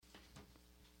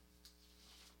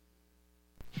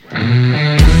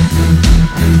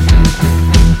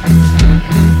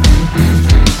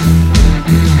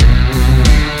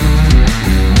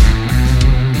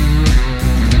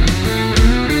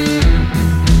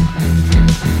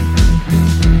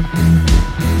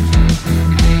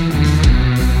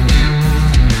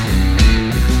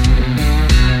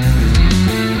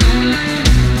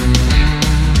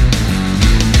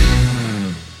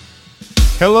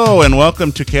Hello and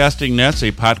welcome to Casting Nets,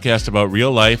 a podcast about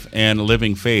real life and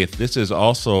living faith. This is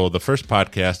also the first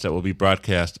podcast that will be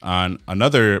broadcast on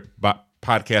another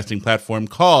podcasting platform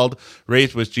called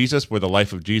Raised with Jesus, where the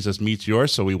life of Jesus meets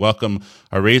yours. So we welcome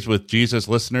our Raised with Jesus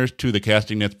listeners to the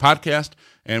Casting Nets podcast,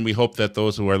 and we hope that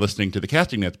those who are listening to the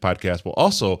Casting Nets podcast will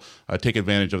also take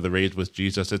advantage of the Raised with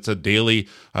Jesus. It's a daily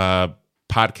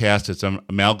podcast. It's an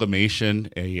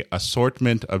amalgamation, a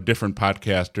assortment of different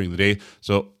podcasts during the day.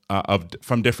 So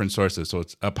from different sources. So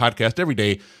it's a podcast every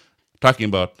day talking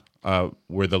about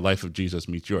where the life of Jesus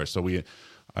meets yours. So we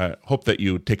hope that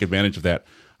you take advantage of that.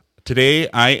 Today,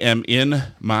 I am in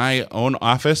my own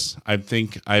office. I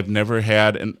think I've never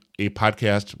had a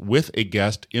podcast with a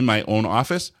guest in my own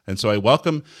office. And so I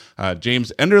welcome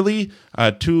James Enderle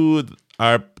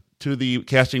to the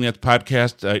Casting Nets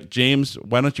podcast. James,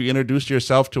 why don't you introduce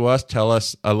yourself to us? Tell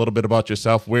us a little bit about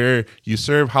yourself, where you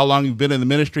serve, how long you've been in the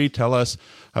ministry. Tell us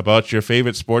about your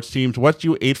favorite sports teams, what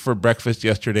you ate for breakfast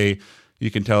yesterday. You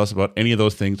can tell us about any of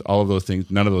those things, all of those things,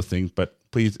 none of those things, but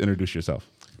please introduce yourself.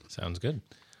 Sounds good.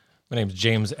 My name is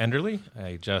James Enderle.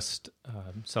 I just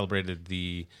celebrated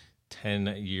the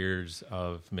 10 years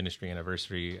of ministry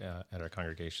anniversary at our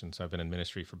congregation, so I've been in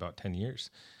ministry for about 10 years.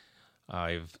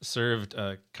 I've served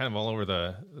kind of all over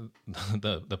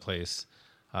the place.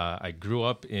 I grew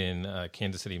up in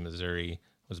Kansas City, Missouri.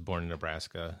 Was born in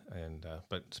Nebraska,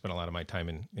 but spent a lot of my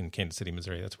time in Kansas City,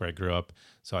 Missouri. That's where I grew up.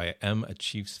 So I am a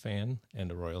Chiefs fan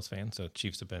and a Royals fan. So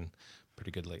Chiefs have been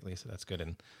pretty good lately, so that's good.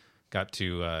 And got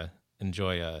to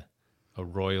enjoy a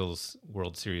Royals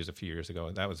World Series a few years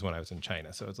ago. That was when I was in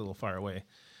China, so it's a little far away.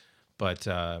 But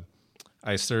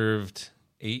I served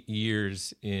 8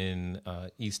 years in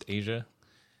East Asia,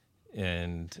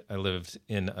 and I lived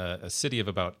in a city of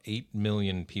about 8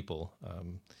 million people.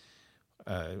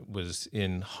 Was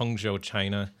in Hangzhou,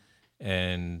 China,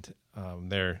 and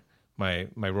there my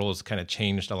roles kind of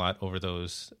changed a lot over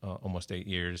those almost 8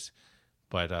 years.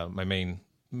 But my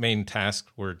main tasks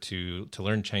were to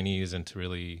learn Chinese and to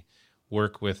really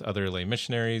work with other lay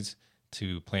missionaries,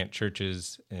 to plant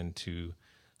churches and to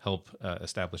help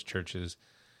establish churches.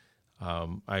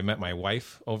 I met my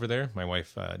wife over there. My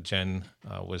wife, Jen,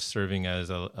 was serving as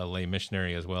a lay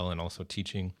missionary as well and also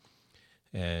teaching.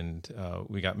 And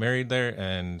we got married there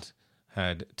and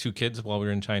had 2 kids while we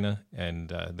were in China. And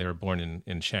they were born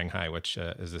in Shanghai, which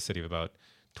is a city of about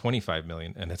 25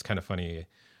 million. And it's kind of funny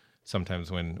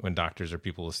sometimes when doctors or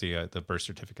people will see the birth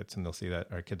certificates and they'll see that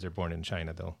our kids are born in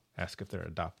China, they'll ask if they're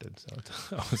adopted. So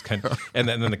it's always kind of, and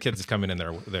then the kids come in and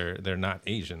they're not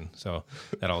Asian. So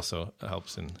that also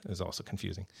helps and is also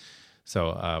confusing.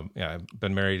 So I've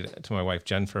been married to my wife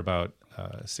Jen for about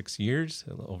 6 years,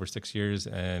 a little over 6 years,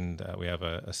 and we have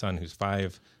a son who's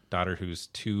 5, daughter who's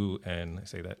 2, and I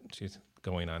say that she's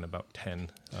going on about 10.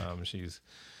 She's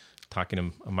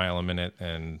talking a mile a minute,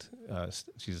 and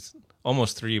she's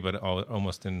almost 3, but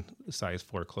almost in size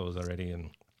 4 clothes already. And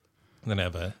then I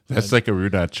have that's like a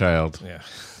Rudolph child. Yeah.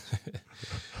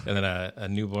 And then a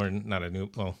newborn,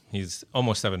 he's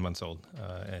almost 7 months old,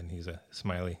 and he's a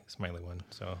smiley one.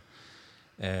 So.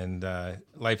 And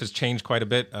life has changed quite a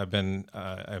bit.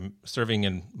 I'm serving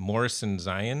in Morrison,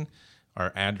 Zion.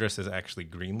 Our address is actually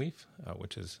Greenleaf,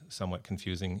 which is somewhat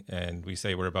confusing. And we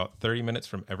say we're about 30 minutes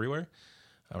from everywhere.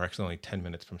 We're actually only 10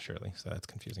 minutes from Shirley, so that's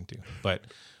confusing too. But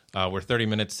we're 30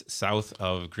 minutes south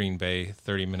of Green Bay,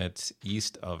 30 minutes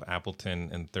east of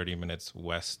Appleton, and 30 minutes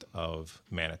west of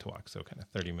Manitowoc. So kind of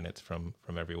 30 minutes from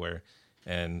everywhere.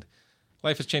 And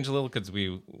life has changed a little because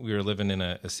we were living in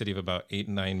a city of about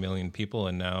 8-9 million people,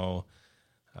 and now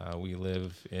we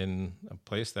live in a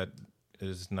place that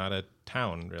is not a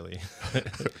town, really,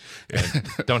 and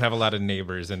don't have a lot of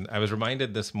neighbors. And I was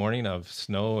reminded this morning of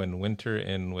snow and winter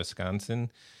in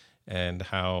Wisconsin and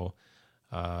how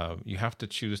you have to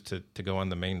choose to go on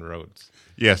the main roads.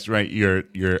 Yes, right.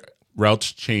 Your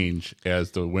routes change as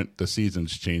the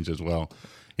seasons change as well.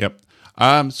 Yep.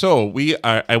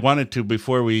 I wanted to,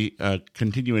 before we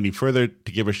continue any further,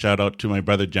 to give a shout out to my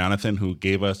brother Jonathan, who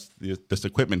gave us this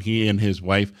equipment. He and his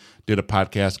wife did a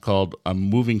podcast called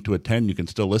Moving to Attend. You can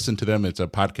still listen to them. It's a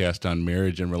podcast on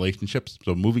marriage and relationships.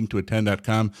 So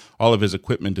movingtoattend.com. All of his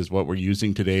equipment is what we're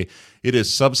using today. It is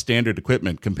substandard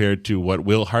equipment compared to what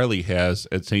Will Harley has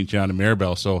at St. John and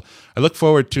Maribel. So I look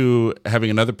forward to having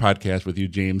another podcast with you,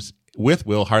 James, with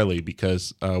Will Harley,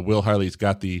 because Will Harley's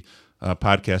got the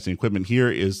podcasting equipment. Here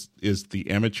is the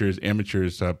amateurs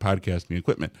podcasting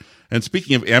equipment. And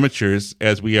speaking of amateurs,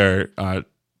 as we are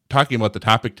talking about the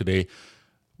topic today,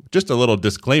 just a little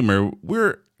disclaimer: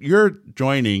 you're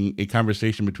joining a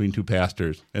conversation between two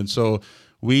pastors, and so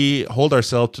we hold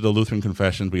ourselves to the Lutheran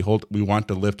confessions. We want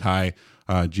to lift high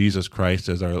Jesus Christ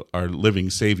as our living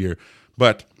Savior,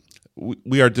 but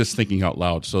we are just thinking out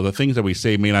loud. So the things that we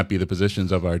say may not be the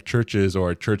positions of our churches or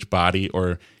our church body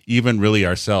or even really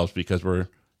ourselves, because we're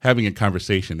having a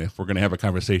conversation. If we're going to have a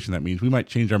conversation, that means we might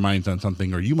change our minds on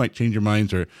something, or you might change your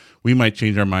minds, or we might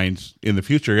change our minds in the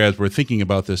future as we're thinking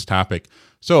about this topic.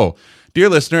 So, dear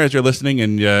listener, as you're listening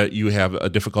and you have a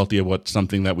difficulty of what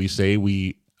something that we say,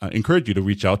 we encourage you to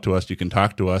reach out to us. You can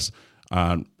talk to us.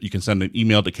 You can send an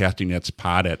email to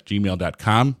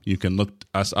castingnetspod@gmail.com. You can look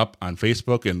us up on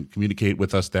Facebook and communicate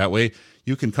with us that way.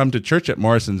 You can come to church at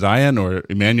Morrison Zion or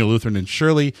Emmanuel Lutheran in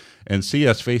Shirley and see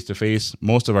us face-to-face.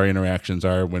 Most of our interactions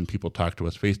are when people talk to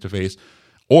us face-to-face,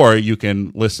 or you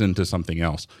can listen to something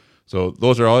else. So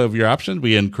those are all of your options.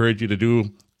 We encourage you to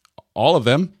do all of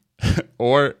them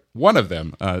or one of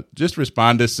them. Just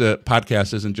respond. This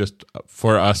podcast isn't just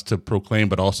for us to proclaim,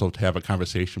 but also to have a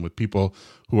conversation with people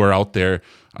who are out there,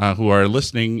 who are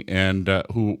listening and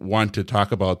who want to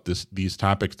talk about these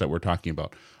topics that we're talking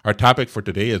about. Our topic for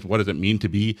today is, what does it mean to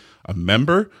be a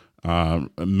member?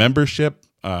 Membership,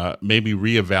 maybe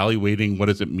reevaluating what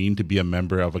does it mean to be a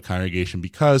member of a congregation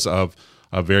because of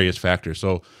various factors.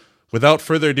 So without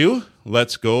further ado,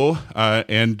 let's go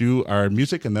and do our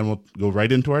music, and then we'll go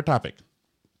right into our topic.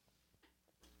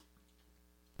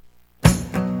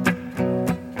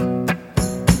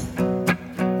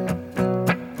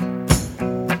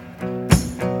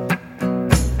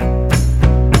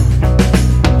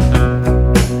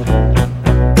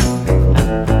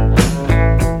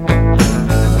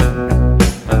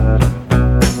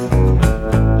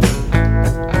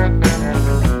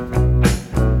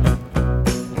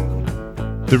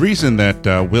 The reason that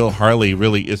Will Harley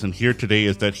really isn't here today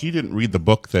is that he didn't read the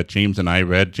book that James and I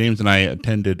read. James and I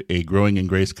attended a Growing in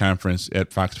Grace conference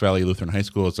at Fox Valley Lutheran High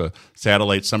School. It's a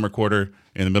satellite summer quarter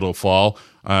in the middle of fall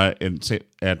at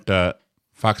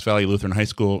Fox Valley Lutheran High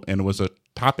School, and it was a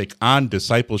topic on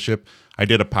discipleship. I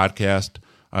did a podcast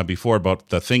before about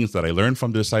the things that I learned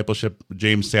from discipleship.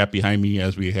 James sat behind me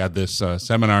as we had this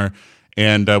seminar,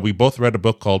 and we both read a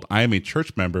book called I Am a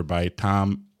Church Member by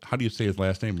Tom. How do you say his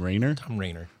last name? Rainer? Tom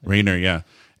Rainer. Rainer, yeah.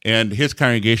 And his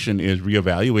congregation is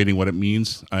reevaluating what it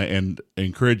means and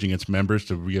encouraging its members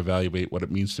to reevaluate what it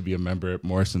means to be a member at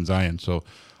Morrison Zion. So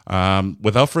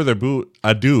without further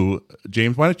ado,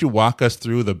 James, why don't you walk us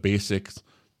through the basic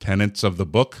tenets of the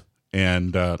book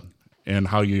and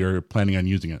how you're planning on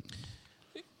using it?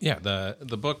 Yeah,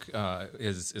 the book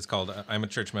is called I'm a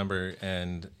Church Member,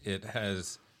 and it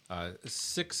has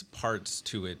 6 parts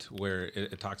to it where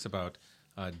it talks about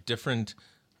different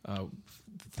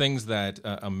things that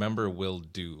a member will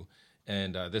do.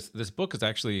 And this book is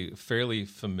actually fairly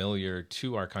familiar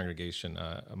to our congregation.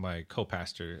 My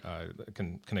co-pastor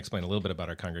can explain a little bit about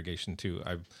our congregation too.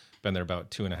 I've been there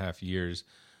about 2.5 years,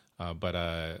 but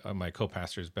my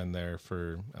co-pastor has been there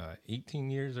for 18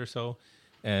 years or so.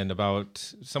 And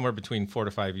about somewhere between 4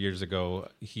 to 5 years ago,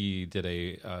 he did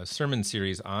a sermon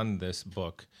series on this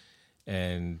book,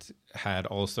 and had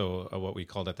also what we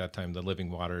called at that time the Living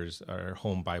Waters, our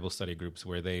home Bible study groups,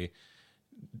 where they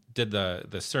did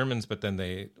the sermons, but then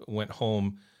they went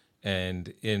home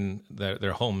and in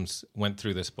their homes went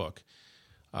through this book.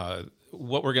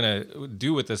 What we're going to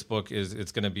do with this book is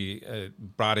it's going to be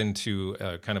brought into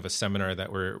kind of a seminar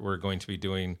that we're going to be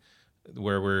doing,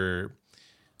 where we're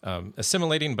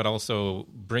assimilating, but also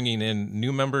bringing in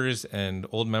new members and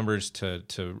old members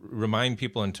to remind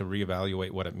people and to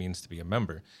reevaluate what it means to be a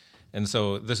member. And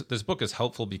so this book is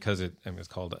helpful because it's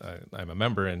called I'm a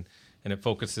Member, and it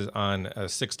focuses on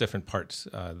 6 different parts.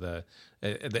 The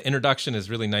introduction is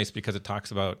really nice because it talks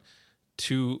about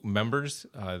 2 members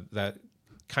that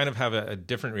kind of have a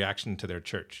different reaction to their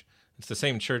church. It's the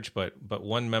same church, but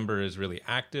one member is really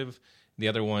active. The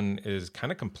other one is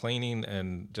kind of complaining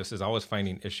and just is always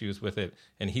finding issues with it,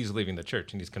 and he's leaving the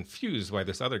church, and he's confused why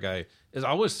this other guy is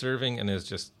always serving and is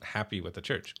just happy with the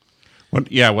church.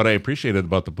 What I appreciated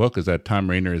about the book is that Tom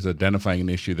Rainer is identifying an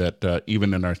issue that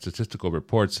even in our statistical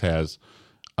reports has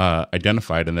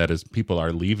identified, and that is people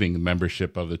are leaving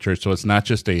membership of the church. So it's not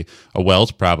just a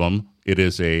WELS problem; it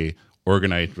is a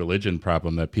organized religion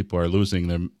problem that people are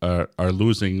losing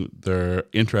their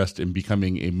interest in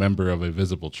becoming a member of a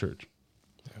visible church.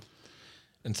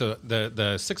 And so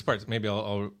the 6 parts, maybe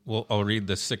I'll read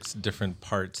the 6 different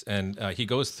parts, and he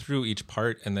goes through each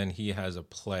part, and then he has a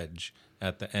pledge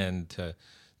at the end to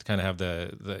kind of have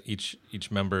the each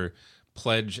member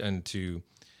pledge and to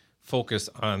focus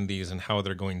on these and how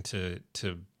they're going to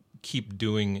keep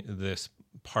doing this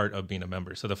part of being a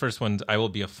member. So the first one's, I will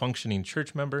be a functioning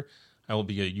church member. I will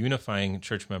be a unifying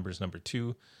church member is number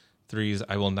 2. 3 is,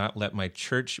 I will not let my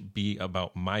church be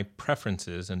about my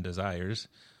preferences and desires.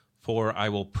 4, I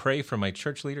will pray for my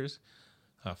church leaders.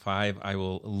 5, I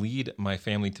will lead my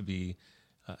family to be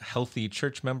healthy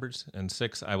church members. And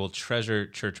 6, I will treasure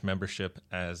church membership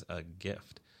as a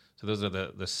gift. So those are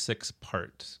the 6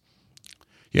 parts.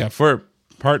 Yeah, for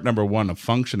part number 1, a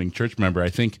functioning church member, I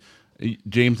think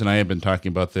James and I have been talking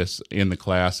about this in the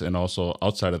class and also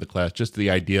outside of the class, just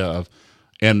the idea of,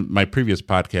 and my previous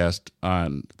podcast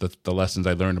on the lessons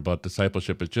I learned about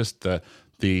discipleship is just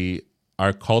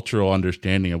our cultural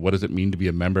understanding of what does it mean to be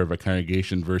a member of a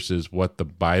congregation versus what the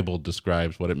Bible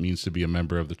describes what it means to be a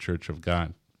member of the Church of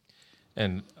God.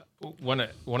 And one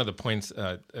of the points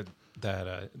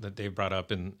that Dave brought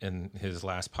up in his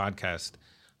last podcast,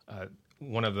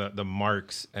 one of the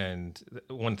marks and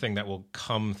one thing that will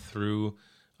come through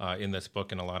in this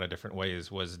book in a lot of different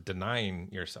ways was denying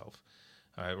yourself.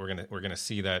 We're gonna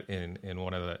see that in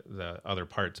one of the other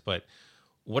parts. But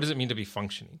what does it mean to be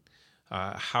functioning?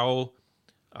 How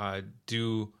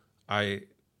do I,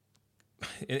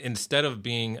 instead of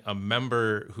being a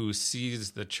member who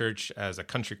sees the church as a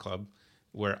country club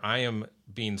where I am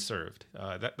being served,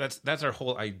 that's our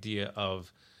whole idea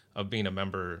of being a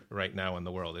member right now in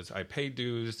the world is I pay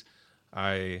dues,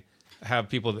 I have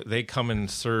people that they come and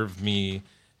serve me,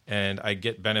 and I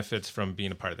get benefits from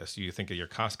being a part of this. You think of your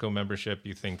Costco membership,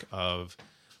 you think of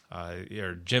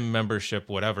your gym membership,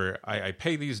 whatever. I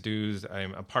pay these dues.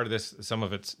 I'm a part of this. Some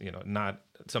of it's not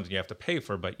something you have to pay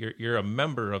for, but you're a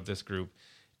member of this group,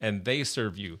 and they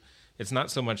serve you. It's not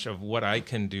so much of what I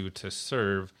can do to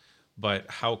serve, but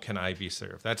how can I be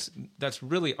served? That's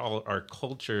really all our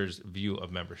culture's view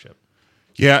of membership.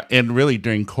 Yeah, and really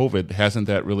during COVID, hasn't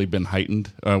that really been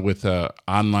heightened with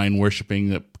online worshiping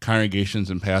that congregations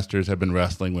and pastors have been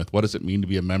wrestling with? What does it mean to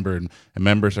be a member? And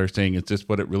members are saying, is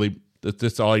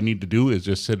this all I need to do is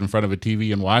just sit in front of a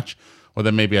TV and watch? Well,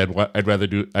 then maybe I'd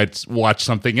watch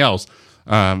something else.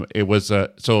 It was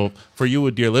so for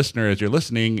you, dear listener, as you're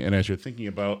listening and as you're thinking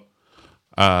about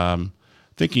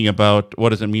what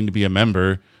does it mean to be a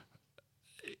member,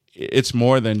 it's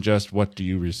more than just what do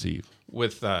you receive.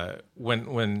 With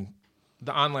when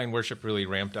the online worship really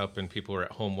ramped up and people were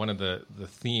at home, one of the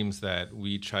themes that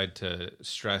we tried to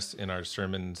stress in our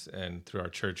sermons and through our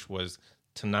church was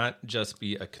to not just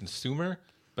be a consumer,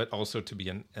 but also to be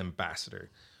an ambassador.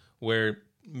 Where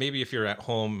maybe if you're at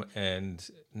home and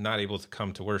not able to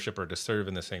come to worship or to serve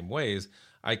in the same ways,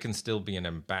 I can still be an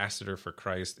ambassador for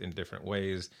Christ in different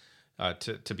ways,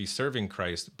 to be serving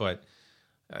Christ, but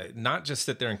not just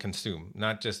sit there and consume,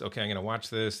 not just, okay, I'm going to watch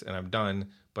this and I'm done,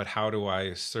 but how do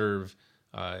I serve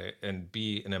and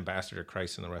be an ambassador to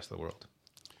Christ in the rest of the world?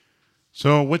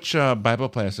 So which Bible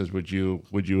passages would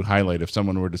you highlight if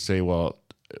someone were to say, well,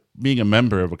 being a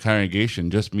member of a congregation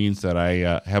just means that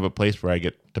I have a place where I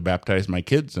get to baptize my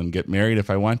kids and get married if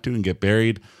I want to and get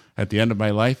buried at the end of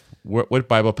my life? What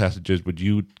Bible passages would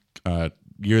you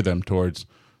gear them towards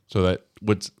so that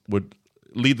would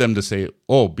lead them to say,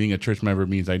 oh, being a church member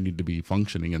means I need to be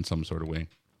functioning in some sort of way?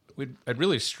 I'd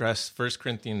really stress 1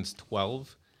 Corinthians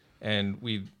 12, and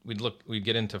we'd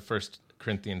get into 1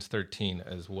 Corinthians 13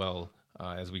 as well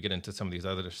as we get into some of these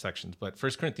other sections. But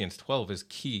 1 Corinthians 12 is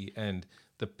key, and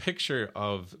the picture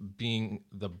of being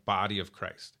the body of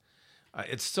Christ.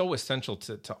 It's so essential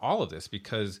to all of this,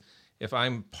 because if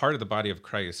I'm part of the body of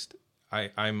Christ,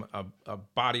 I'm a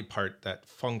body part that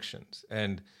functions.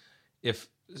 And if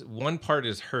one part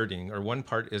is hurting or one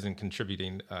part isn't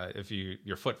contributing, if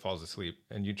your foot falls asleep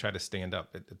and you try to stand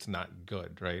up, it's not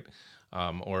good, right?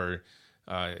 Or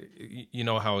you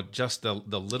know how just the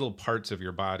little parts of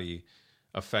your body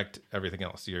affect everything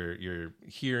else. Your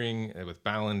hearing with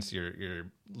balance,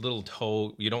 your little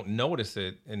toe, you don't notice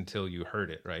it until you hurt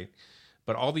it, right?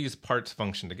 But all these parts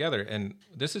function together, and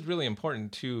this is really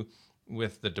important too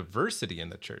with the diversity in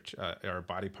the church. Our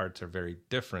body parts are very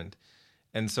different,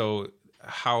 and so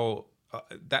how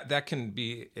that can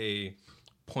be a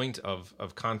point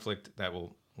of conflict that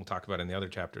will we'll talk about in the other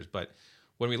chapters. But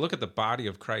when we look at the body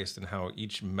of Christ and how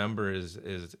each member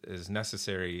is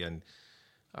necessary, and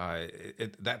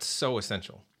that's so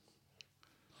essential.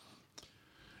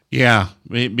 Yeah,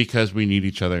 because we need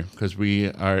each other. Because we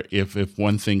are, if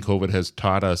one thing COVID has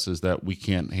taught us is that we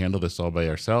can't handle this all by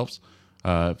ourselves.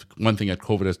 One thing that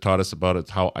COVID has taught us about is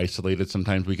how isolated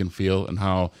sometimes we can feel, and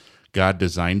how God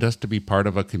designed us to be part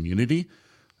of a community.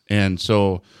 And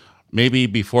so maybe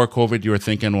before COVID, you were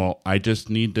thinking, well, I just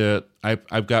need to,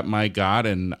 I've got my God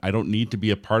and I don't need to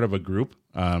be a part of a group.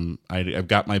 I've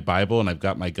got my Bible and I've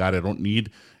got my God. I don't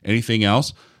need anything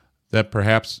else. That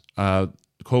perhaps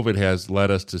COVID has led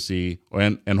us to see,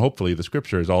 and hopefully the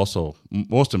scriptures also,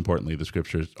 most importantly, the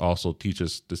scriptures also teach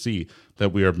us to see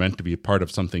that we are meant to be a part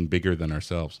of something bigger than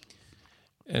ourselves.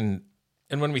 And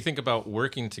when we think about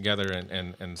working together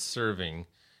and serving,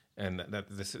 and that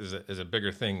this is a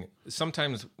bigger thing,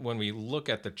 sometimes when we look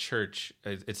at the church,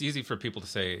 it's easy for people to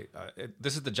say,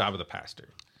 this is the job of the pastor.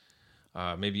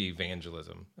 Maybe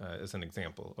evangelism is an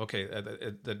example. Okay,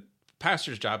 the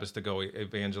pastor's job is to go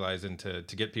evangelize and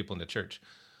to get people into church.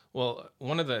 Well,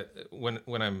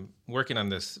 when I'm working on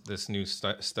this new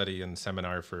study and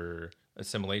seminar for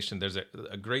assimilation, there's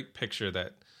a great picture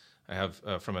that I have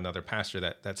from another pastor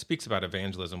that speaks about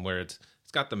evangelism, where it's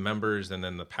got the members and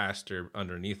then the pastor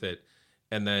underneath it,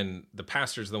 and then the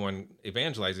pastor's the one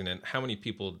evangelizing. And how many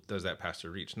people does that pastor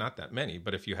reach? Not that many,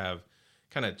 but if you have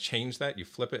kind of changed that, you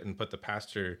flip it and put the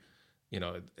pastor,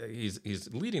 he's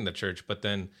leading the church, but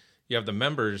then you have the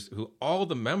members who all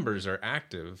the members are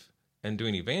active and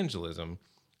doing evangelism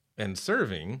and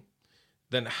serving,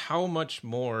 then how much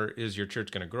more is your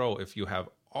church going to grow if you have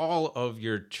all of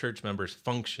your church members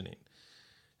functioning?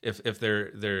 If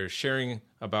they're sharing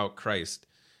about Christ,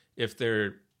 if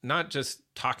they're not just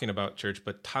talking about church,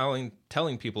 but telling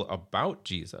people about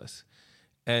Jesus,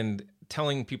 and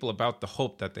telling people about the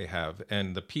hope that they have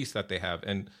and the peace that they have.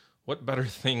 And what better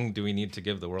thing do we need to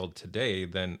give the world today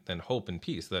than hope and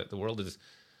peace? The world is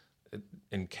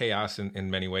in chaos in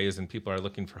many ways, and people are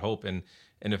looking for hope. And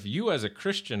if you as a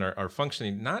Christian are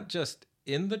functioning not just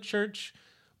in the church,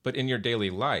 but in your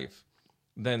daily life,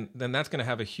 then that's going to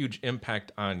have a huge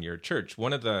impact on your church.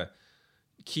 One of the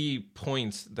key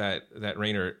points that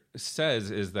Rainer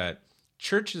says is that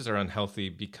churches are unhealthy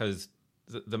because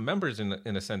the members in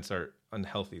a sense are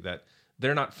unhealthy, that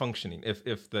they're not functioning.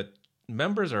 If the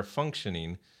members are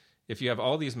functioning, if you have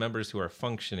all these members who are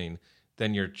functioning,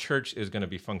 then your church is going to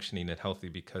be functioning and healthy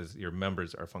because your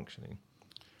members are functioning.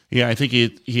 Yeah, I think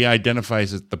he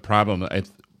identifies the problem.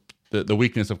 The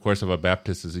weakness, of course, of a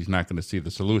Baptist is he's not going to see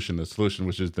the solution. The solution,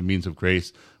 which is the means of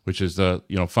grace, which is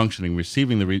functioning,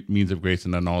 receiving the means of grace,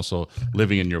 and then also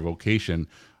living in your vocation.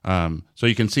 So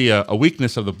you can see a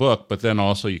weakness of the book, but then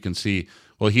also you can see,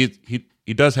 well,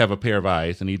 he does have a pair of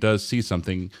eyes, and he does see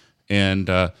something. And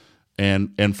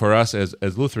for us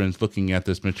as Lutherans looking at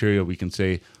this material, we can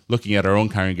say, looking at our own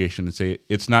congregation, and say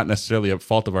it's not necessarily a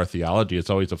fault of our theology. It's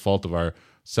always a fault of our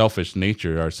selfish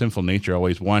nature, our sinful nature,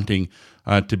 always wanting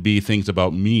to be things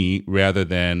about me rather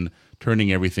than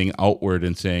turning everything outward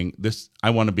and saying, "This,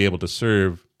 I want to be able to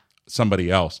serve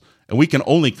somebody else." And we can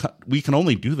only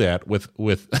do that with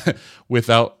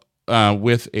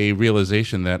a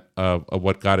realization that of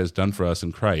what God has done for us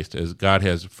in Christ. As God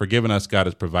has forgiven us, God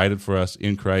has provided for us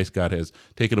in Christ, God has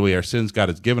taken away our sins, God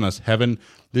has given us heaven.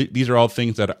 These are all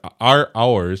things that are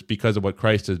ours because of what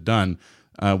Christ has done.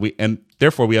 And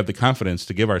therefore we have the confidence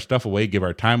to give our stuff away, give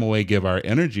our time away, give our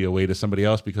energy away to somebody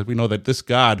else, because we know that this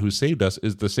God who saved us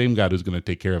is the same God who's going to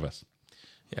take care of us.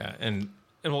 Yeah, and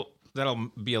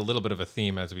that'll be a little bit of a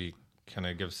theme as we kind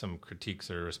of give some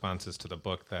critiques or responses to the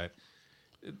book, that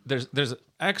there's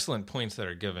excellent points that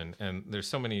are given, and there's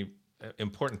so many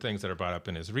important things that are brought up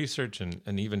in his research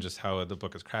and even just how the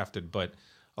book is crafted. But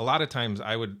a lot of times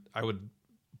I would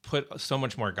put so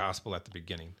much more gospel at the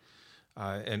beginning.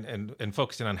 And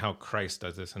focusing on how Christ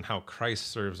does this and how Christ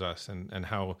serves us and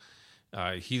how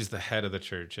he's the head of the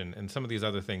church and some of these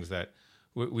other things that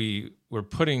we're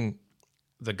putting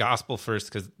the gospel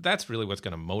first, because that's really what's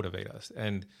going to motivate us.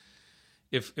 And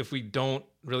if we don't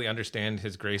really understand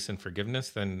his grace and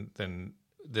forgiveness, then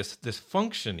this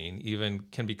functioning even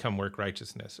can become work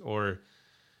righteousness, or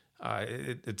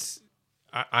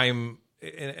I'm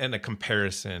in a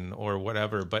comparison or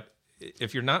whatever. But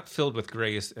if you're not filled with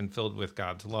grace and filled with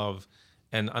God's love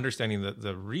and understanding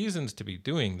the reasons to be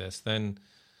doing this, then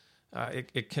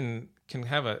it can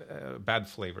have a bad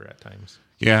flavor at times.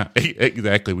 Yeah,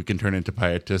 exactly. We can turn into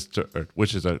pietists,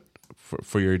 which is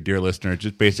for your dear listener,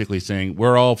 just basically saying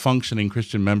we're all functioning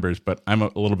Christian members, but I'm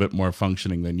a little bit more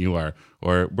functioning than you are.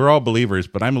 Or we're all believers,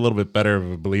 but I'm a little bit better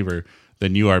of a believer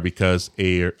than you are because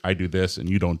A, I do this and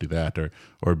you don't do that,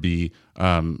 or B,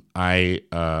 I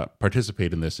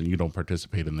participate in this and you don't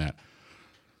participate in that.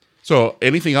 So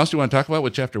anything else you want to talk about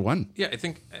with chapter 1? Yeah, I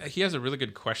think he has a really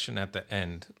good question at the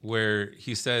end where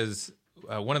he says,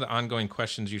 one of the ongoing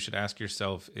questions you should ask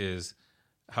yourself is,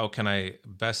 how can I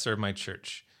best serve my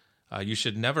church? You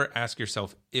should never ask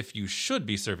yourself if you should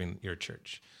be serving your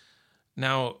church.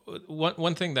 Now,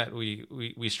 one thing that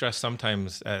we stress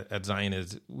sometimes at Zion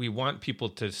is we want people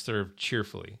to serve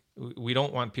cheerfully. We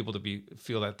don't want people to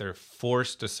feel that they're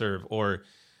forced to serve, or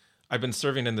I've been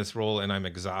serving in this role and I'm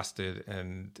exhausted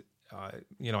and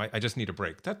I just need a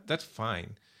break. That's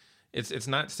fine. It's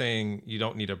not saying you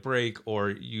don't need a break or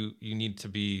you need to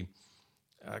be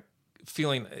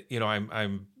feeling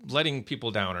I'm letting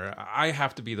people down or I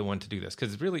have to be the one to do this.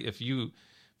 Because really, if you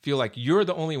feel like you're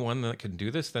the only one that can do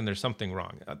this, then there's something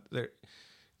wrong.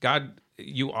 God,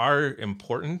 you are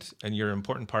important and you're an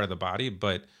important part of the body,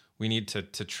 but we need to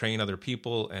train other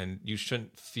people, and you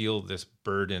shouldn't feel this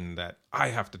burden that I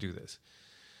have to do this.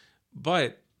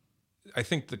 But I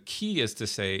think the key is to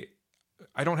say,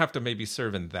 I don't have to maybe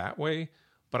serve in that way,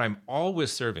 but I'm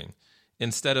always serving.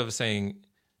 Instead of saying,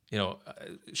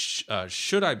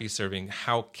 should I be serving?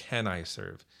 How can I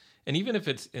serve? And even if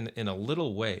it's in a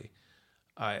little way,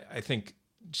 I think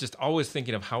just always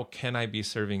thinking of how can I be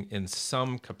serving in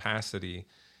some capacity.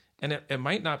 And it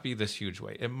might not be this huge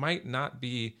way. It might not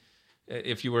be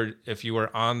if you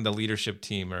were on the leadership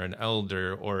team or an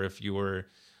elder, or if you were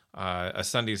a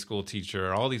Sunday school teacher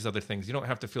or all these other things. You don't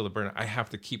have to feel the burden. I have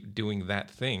to keep doing that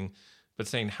thing, but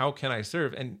saying, how can I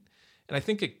serve? And I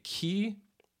think a key,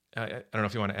 I don't know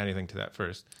if you want to add anything to that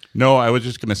first. No, I was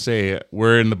just going to say,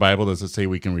 where in the Bible does it say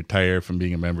we can retire from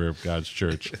being a member of God's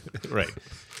church? Right.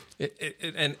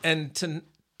 And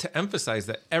to emphasize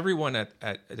that everyone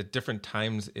at different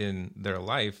times in their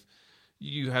life,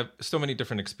 you have so many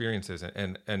different experiences,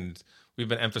 and we've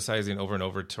been emphasizing over and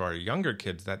over to our younger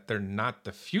kids that they're not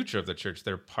the future of the church.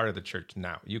 They're part of the church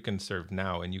now. You can serve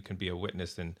now, and you can be a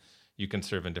witness, and you can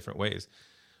serve in different ways.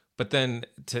 But then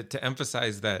to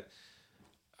emphasize that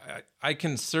I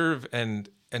can serve and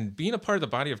being a part of the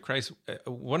body of Christ.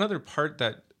 One other part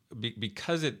that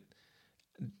because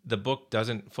the book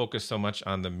doesn't focus so much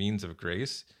on the means of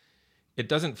grace, it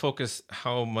doesn't focus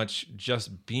how much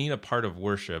just being a part of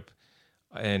worship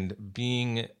and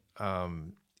being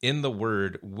in the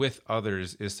Word with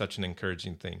others is such an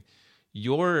encouraging thing.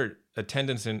 Your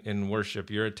attendance in worship,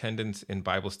 your attendance in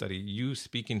Bible study, you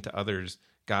speaking to others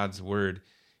God's Word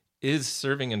is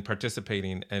serving and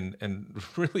participating and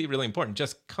really, really important.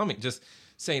 Just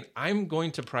saying, I'm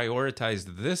going to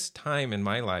prioritize this time in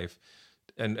my life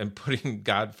and putting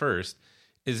God first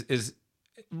is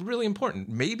really important.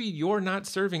 Maybe you're not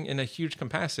serving in a huge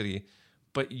capacity,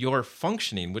 but you're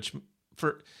functioning, which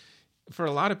for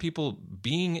a lot of people,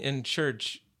 being in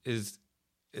church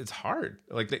it's hard.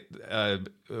 Like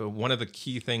one of the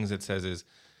key things it says is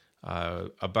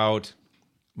about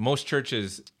most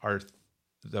churches are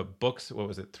the books. What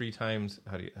was it? 3 times?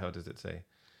 How does it say?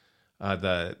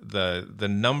 The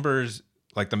numbers,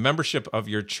 like the membership of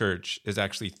your church is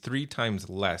actually 3 times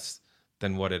less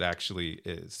than what it actually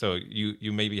is. So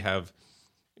you maybe have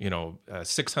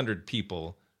 600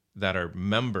 people that are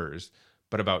members,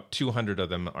 but about 200 of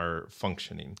them are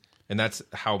functioning. And that's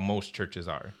how most churches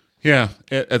are. Yeah.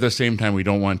 At the same time, we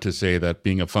don't want to say that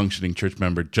being a functioning church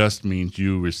member just means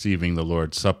you receiving the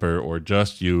Lord's Supper or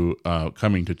just you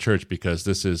coming to church, because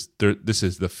this is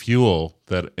the fuel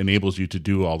that enables you to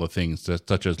do all the things,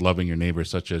 such as loving your neighbor,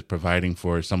 such as providing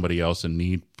for somebody else in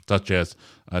need, such as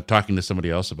talking to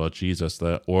somebody else about Jesus,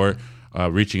 or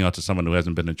reaching out to someone who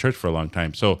hasn't been in church for a long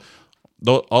time. So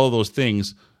all of those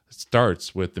things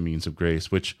starts with the means of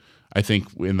grace, which I think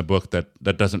in the book that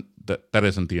isn't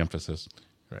the emphasis.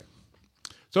 Right.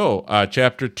 So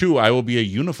chapter 2, I will be a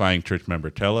unifying church member.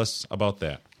 Tell us about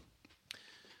that.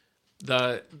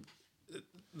 The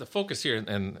focus here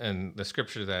and the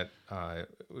scripture that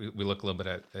we look a little bit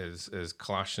at is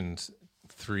Colossians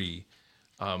 3,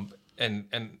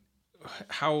 and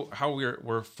how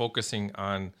we're focusing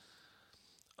on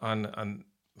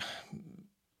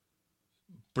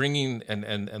bringing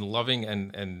and loving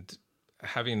and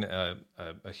having a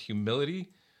humility,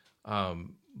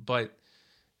 but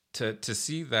to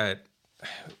see that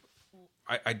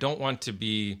I don't want to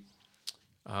be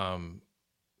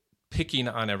picking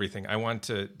on everything. I want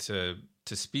to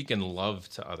speak in love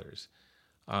to others.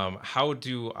 How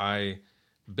do I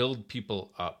build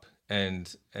people up?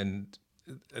 And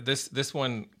this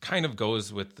one kind of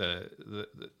goes with the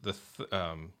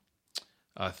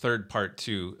third part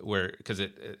too, where because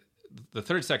the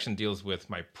third section deals with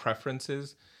my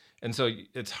preferences, And so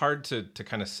it's hard to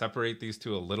kind of separate these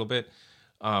two a little bit.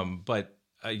 But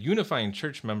a unifying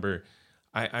church member,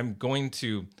 I'm going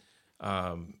to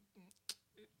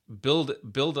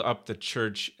build up the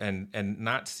church and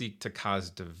not seek to cause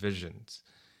divisions,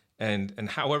 and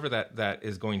however that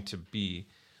is going to be,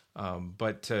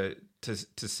 but to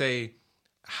say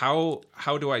how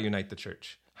do I unite the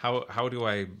church? How do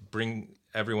I bring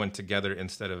everyone together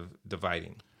instead of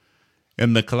dividing?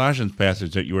 And the Colossians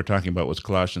passage that you were talking about was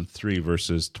Colossians 3,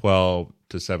 verses 12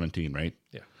 to 17, right?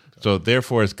 Yeah. So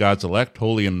therefore, as God's elect,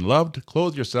 holy and loved,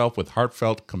 clothe yourself with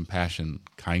heartfelt compassion,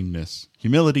 kindness,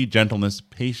 humility, gentleness,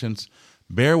 patience.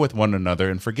 Bear with one another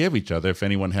and forgive each other if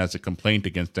anyone has a complaint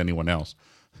against anyone else.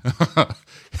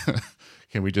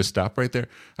 Can we just stop right there?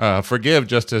 Forgive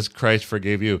just as Christ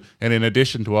forgave you. And in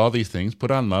addition to all these things, put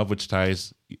on love, which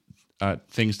ties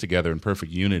things together in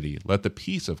perfect unity. Let the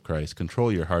peace of Christ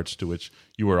control your hearts, to which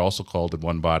you are also called in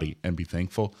one body, and be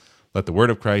thankful. Let the word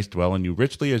of Christ dwell in you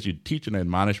richly as you teach and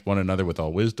admonish one another with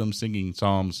all wisdom, singing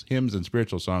psalms, hymns, and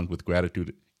spiritual songs with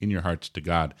gratitude in your hearts to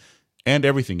God. And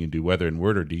everything you do, whether in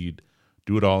word or deed,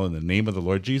 do it all in the name of the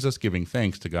Lord Jesus, giving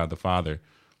thanks to God the Father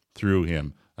through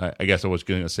him. I guess I was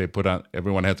going to say,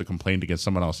 everyone has a complaint against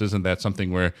someone else. Isn't that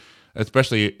something where,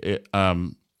 especially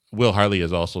Will Harley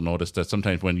has also noticed that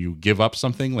sometimes when you give up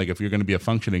something, like if you're going to be a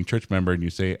functioning church member and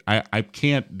you say, I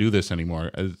can't do this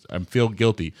anymore, I feel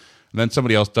guilty, and then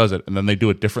somebody else does it, and then they do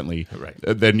it differently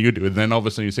than you do. And then all of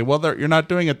a sudden you say, well, you're not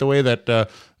doing it the way that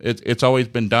it's always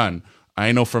been done.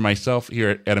 I know for myself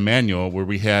here at Emmanuel, where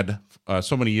we had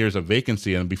so many years of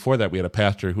vacancy, and before that we had a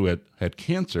pastor who had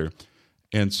cancer.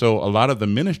 And so a lot of the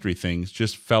ministry things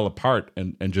just fell apart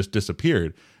and just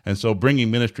disappeared. And so bringing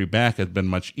ministry back has been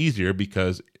much easier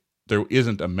because there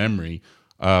isn't a memory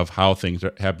of how things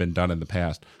have been done in the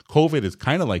past. COVID is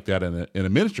kind of like that in a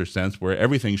minister sense, where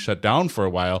everything shut down for a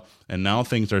while, and now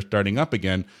things are starting up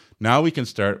again. Now we can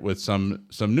start with some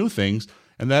new things,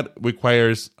 and that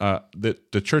requires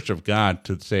the Church of God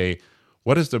to say,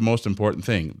 what is the most important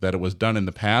thing? That it was done in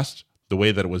the past, the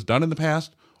way that it was done in the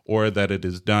past, or that it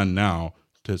is done now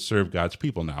to serve God's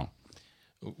people now?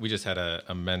 We just had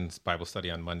a men's Bible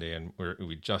study on Monday, and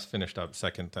we just finished up 2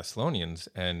 Thessalonians,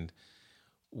 and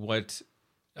what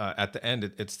at the end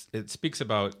it speaks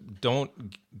about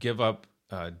don't give up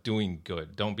doing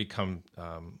good. Don't become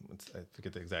I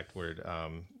forget the exact word.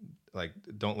 Like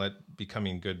don't let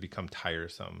becoming good become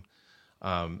tiresome,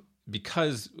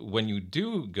 because when you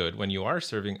do good, when you are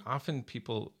serving, often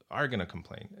people are going to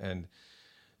complain. And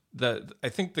I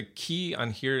think the key on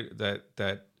here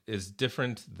that is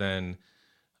different than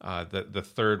the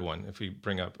third one, if we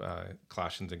bring up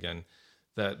Colossians again,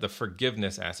 the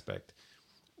forgiveness aspect.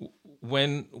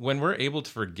 When we're able to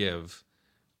forgive,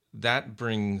 that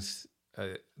brings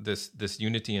this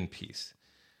unity and peace.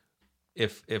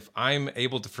 If I'm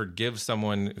able to forgive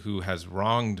someone who has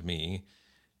wronged me,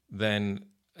 then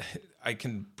I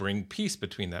can bring peace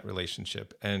between that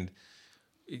relationship. And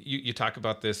you talk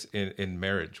about this in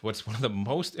marriage. What's one of the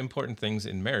most important things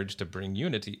in marriage to bring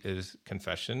unity is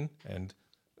confession and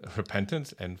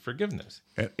repentance and forgiveness.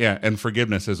 Yeah, and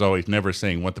forgiveness is always never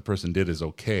saying what the person did is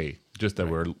okay, just that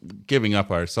we're giving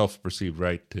up our self-perceived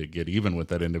right to get even with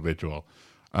that individual.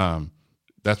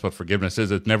 That's what forgiveness is.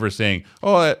 It's never saying,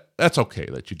 oh, that's okay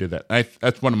that you did that.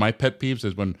 That's one of my pet peeves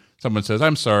is when someone says,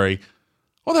 I'm sorry.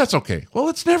 Oh, that's okay. Well,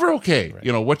 it's never okay.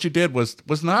 Right. What you did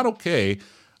was not okay.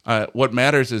 What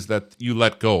matters is that you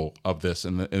let go of this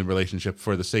in the relationship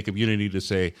for the sake of unity, to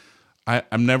say,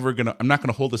 I'm not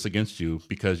gonna hold this against you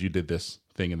because you did this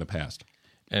thing in the past.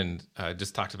 And I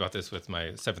just talked about this with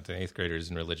my 7th and 8th graders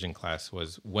in religion class,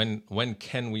 was when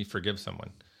can we forgive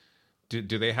someone?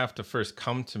 Do they have to first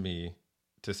come to me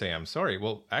to say I'm sorry?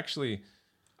 Well, actually,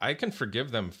 I can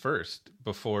forgive them first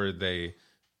before they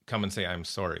come and say I'm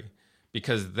sorry,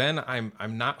 because then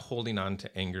I'm not holding on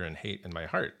to anger and hate in my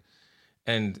heart.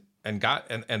 And God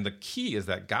and the key is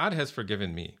that God has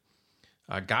forgiven me.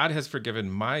 God has forgiven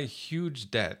my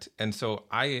huge debt, and so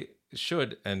I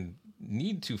should and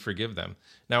need to forgive them.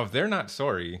 Now, if they're not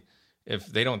sorry, if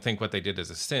they don't think what they did is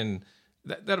a sin,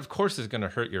 that of course is going to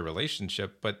hurt your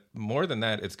relationship. But more than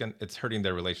that, it's hurting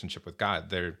their relationship with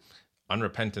God. They're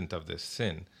unrepentant of this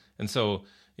sin, and so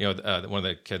one of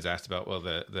the kids asked about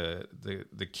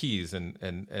the keys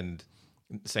and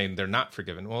saying they're not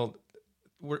forgiven. Well,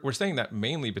 we're saying that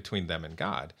mainly between them and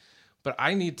God, but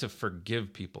I need to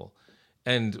forgive people.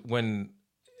 And when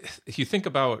you think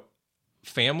about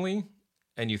family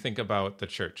and you think about the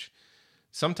church,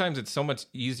 sometimes it's so much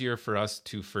easier for us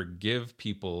to forgive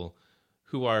people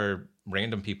who are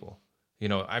random people.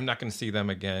 I'm not going to see them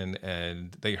again,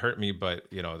 and they hurt me, but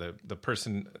the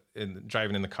person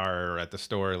driving in the car or at the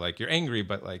store, like, you're angry,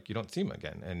 but like you don't see them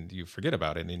again, and you forget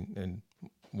about it, and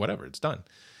whatever, it's done.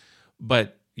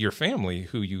 But your family,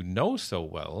 who you know so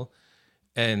well,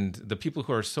 and the people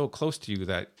who are so close to you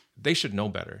that they should know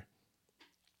better,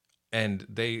 and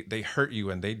they hurt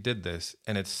you, and they did this,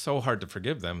 and it's so hard to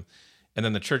forgive them. And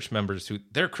then the church members who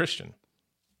they're Christian,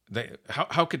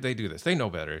 how could they do this? They know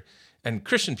better. And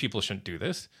Christian people shouldn't do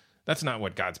this. That's not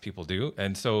what God's people do.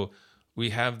 And so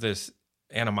we have this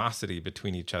animosity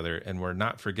between each other, and we're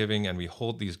not forgiving, and we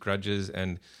hold these grudges,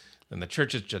 and the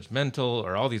church is judgmental,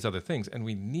 or all these other things. And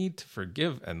we need to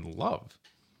forgive and love.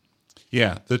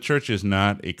 Yeah, the church is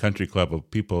not a country club of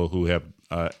people who have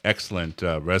excellent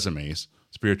resumes,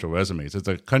 spiritual resumes. It's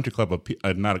a country club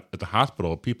of not at the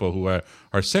hospital of people who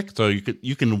are sick. So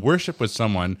you can worship with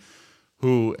someone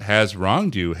who has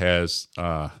wronged you, has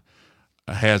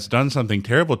done something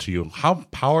terrible to you. How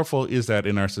powerful is that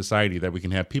in our society, that we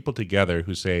can have people together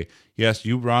who say, yes,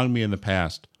 you wronged me in the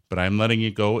past, but I'm letting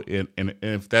you go. And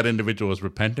if that individual is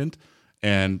repentant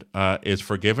and is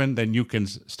forgiven, then you can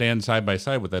stand side by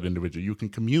side with that individual. You can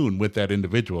commune with that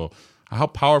individual. How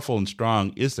powerful and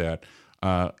strong is that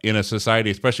in a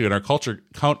society, especially in our culture,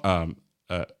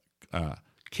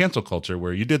 cancel culture,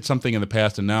 where you did something in the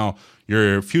past and now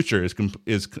your future is going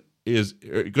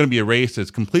to be erased,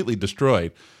 it's completely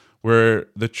destroyed. Where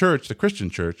the church, the Christian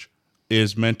church,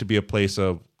 is meant to be a place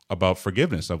about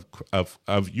forgiveness,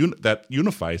 that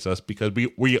unifies us, because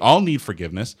we all need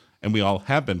forgiveness, and we all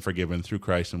have been forgiven through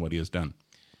Christ and what He has done.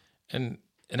 And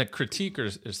a critique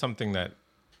is something that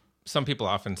some people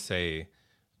often say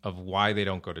of why they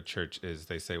don't go to church is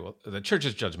they say, well, the church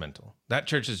is judgmental. That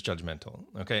church is judgmental.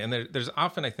 Okay, and there's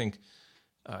often, I think,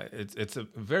 it's a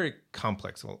very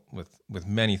complex with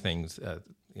many things.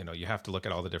 You have to look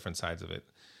at all the different sides of it.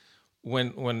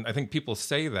 When I think people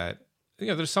say that,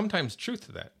 there's sometimes truth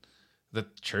to that. The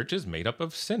church is made up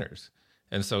of sinners,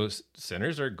 and so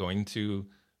sinners are going to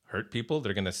hurt people.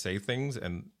 They're going to say things,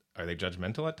 and are they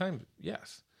judgmental at times?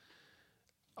 Yes.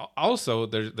 Also,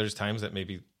 there's times that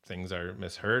maybe things are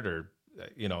misheard, or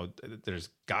there's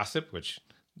gossip, which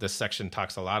this section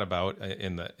talks a lot about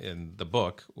in the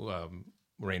book.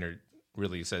 Rainer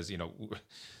really says,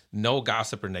 no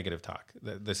gossip or negative talk.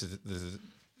 This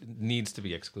needs to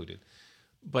be excluded.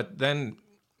 But then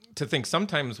to think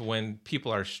sometimes when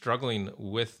people are struggling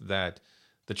with that,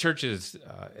 the church is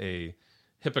a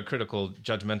hypocritical,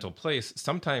 judgmental place.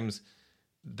 Sometimes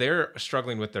they're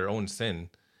struggling with their own sin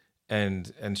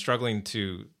and struggling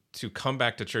to come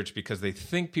back to church because they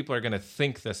think people are going to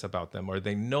think this about them, or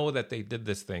they know that they did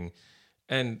this thing.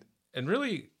 And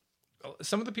really,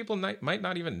 some of the people might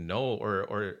not even know,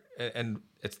 and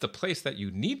it's the place that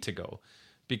you need to go,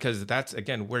 because that's,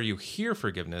 again, where you hear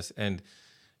forgiveness, and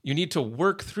you need to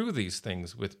work through these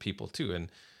things with people too,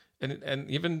 and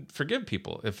even forgive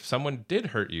people. If someone did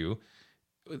hurt you,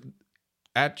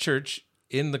 at church,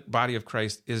 in the body of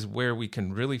Christ, is where we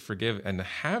can really forgive and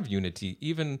have unity,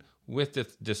 even with the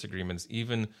disagreements,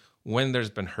 even when there's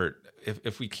been hurt.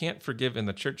 If we can't forgive in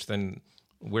the church, then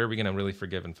where are we going to really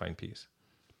forgive and find peace?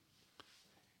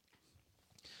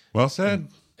 Well said.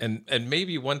 And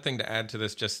maybe one thing to add to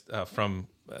this, just from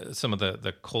some of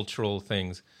the cultural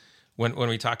things, when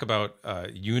we talk about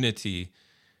unity,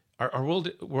 our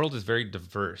world is very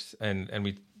diverse, and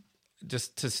we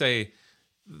just to say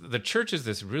the church is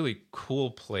this really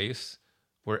cool place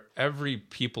where every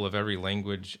people of every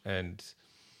language and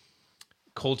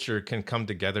culture can come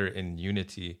together in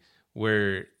unity,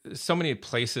 where so many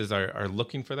places are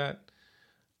looking for that,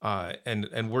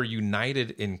 and we're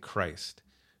united in Christ.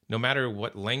 No matter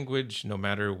what language, no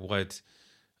matter what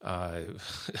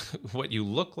what you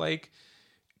look like,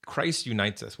 Christ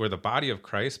unites us. We're the body of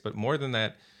Christ, but more than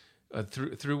that,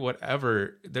 through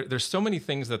whatever, there's so many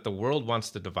things that the world wants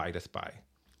to divide us by.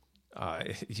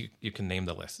 You can name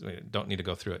the list. We don't need to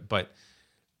go through it, but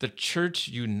the church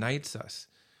unites us.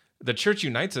 The church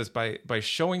unites us by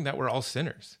showing that we're all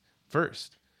sinners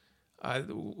first.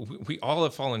 We all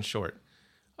have fallen short.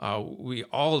 We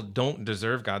all don't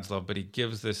deserve God's love, but He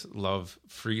gives this love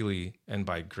freely and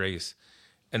by grace.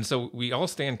 And so we all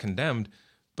stand condemned,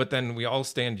 but then we all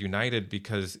stand united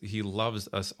because He loves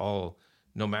us all,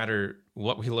 no matter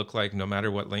what we look like, no matter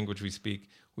what language we speak.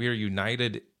 We are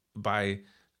united by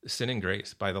sin and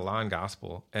grace, by the law and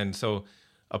gospel. And so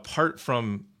apart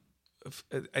from,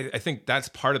 I think that's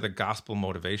part of the gospel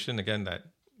motivation, again, that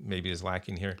maybe is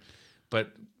lacking here,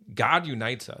 but God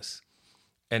unites us.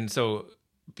 And so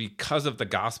because of the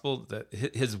gospel,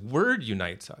 His word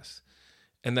unites us.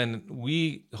 And then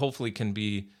we hopefully can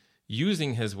be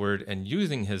using His word and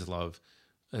using His love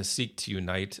seek to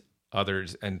unite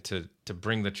others and to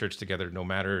bring the church together, no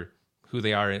matter who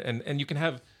they are. And you can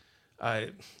have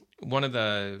one of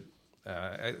the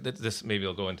this maybe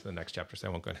I'll go into the next chapter, so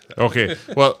I won't go into that. Okay.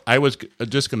 Well, I was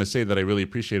just going to say that I really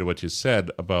appreciated what you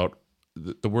said about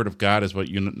the Word of God is what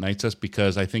unites us,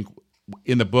 because I think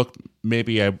in the book,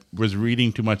 maybe I was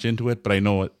reading too much into it, but I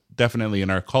know definitely in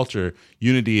our culture,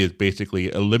 unity is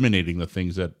basically eliminating the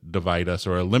things that divide us,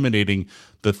 or eliminating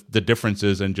the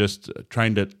differences, and just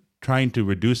trying to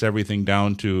reduce everything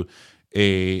down to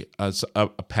a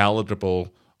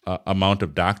palatable amount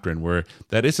of doctrine, where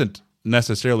that isn't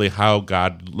necessarily how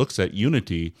God looks at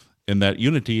unity. And that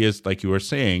unity is, like you were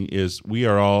saying, is we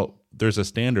are all, there's a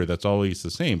standard that's always the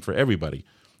same for everybody.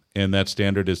 And that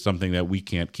standard is something that we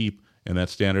can't keep. And that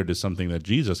standard is something that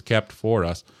Jesus kept for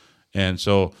us. And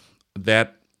so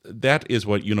that is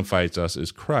what unifies us,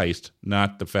 is Christ,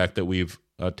 not the fact that we've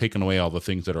taken away all the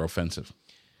things that are offensive.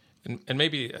 And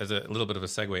maybe as a little bit of a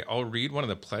segue, I'll read one of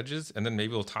the pledges, and then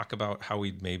maybe we'll talk about how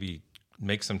we maybe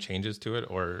make some changes to it,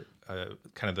 or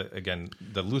kind of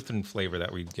the Lutheran flavor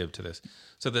that we give to this.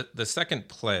 So the second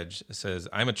pledge says,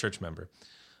 I'm a church member.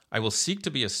 I will seek to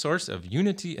be a source of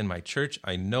unity in my church.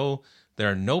 I know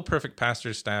there are no perfect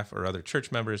pastors, staff, or other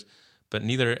church members, but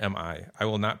neither am I. I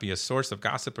will not be a source of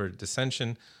gossip or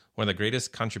dissension. One of the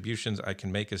greatest contributions I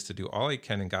can make is to do all I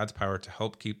can in God's power to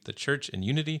help keep the church in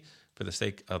unity for the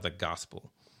sake of the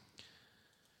gospel.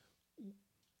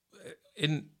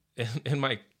 In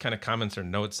my kind of comments or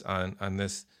notes on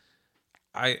this,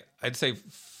 I'd say,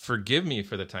 forgive me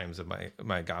for the times of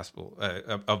my gospel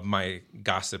of my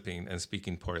gossiping and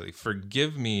speaking poorly.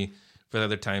 Forgive me for the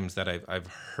other times that I've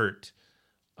hurt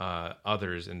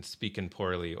others and speaking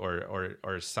poorly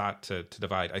or sought to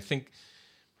divide. I think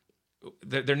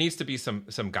there needs to be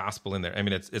some gospel in there. I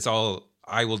mean, it's all,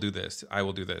 I will do this,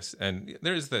 and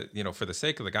there's for the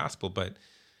sake of the gospel, but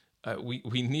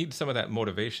we need some of that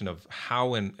motivation of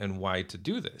how and why to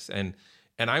do this. And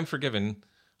I'm forgiven,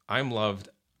 I'm loved.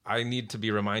 I need to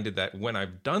be reminded that when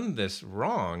I've done this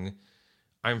wrong,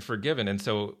 I'm forgiven. And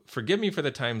so forgive me for the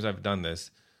times I've done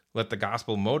this. Let the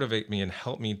gospel motivate me and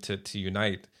help me to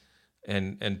unite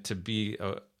and to be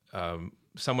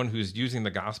someone who's using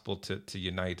the gospel to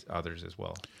unite others as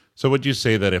well. So would you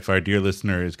say that if our dear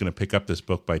listener is going to pick up this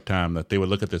book by Tom, that they would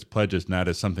look at this pledge as not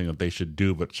as something that they should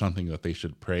do, but something that they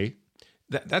should pray?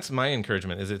 That's my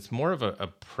encouragement, is it's more of a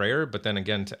prayer, but then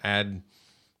again, to add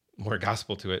more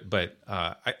gospel to it. But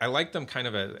I like them kind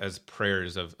of as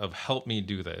prayers of help me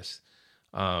do this.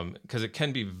 Because it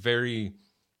can be very,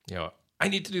 I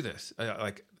need to do this.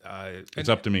 It's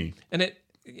up to me. And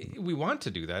we want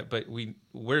to do that, but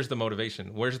where's the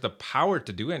motivation? Where's the power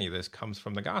to do any of this comes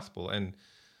from the gospel. And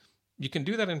you can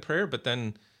do that in prayer, but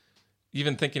then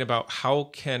even thinking about how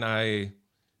can I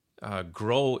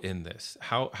grow in this?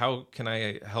 How can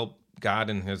I help God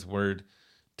and His Word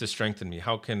to strengthen me?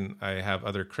 How can I have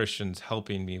other Christians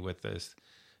helping me with this?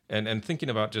 And thinking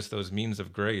about just those means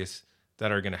of grace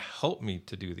that are going to help me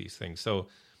to do these things. So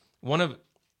one of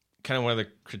the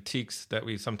critiques that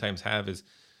we sometimes have is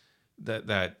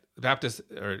that Baptists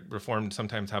or Reformed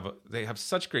sometimes have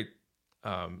such great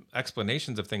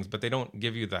explanations of things, but they don't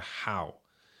give you the how.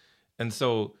 And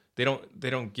so they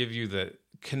don't give you the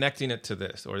connecting it to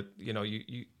this, or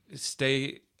you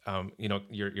stay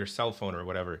your cell phone or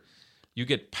whatever. You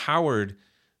get powered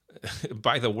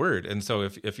by the Word. And so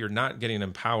if you're not getting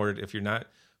empowered, if you're not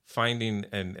finding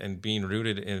and being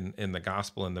rooted in the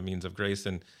gospel and the means of grace,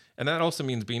 and that also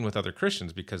means being with other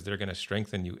Christians, because they're going to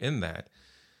strengthen you in that,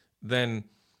 then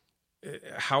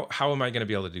how am I going to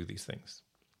be able to do these things?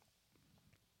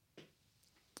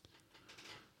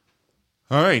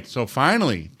 All right, so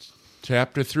finally,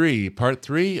 chapter 3, part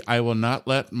 3, I will not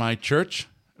let my church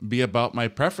be about my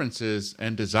preferences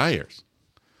and desires.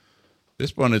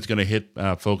 This one is going to hit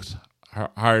folks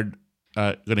hard.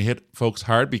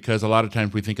 Because a lot of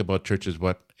times we think about church as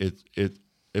what it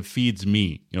feeds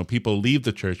me. People leave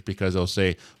the church because they'll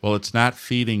say, "Well, it's not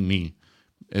feeding me.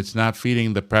 It's not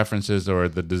feeding the preferences or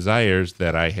the desires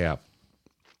that I have."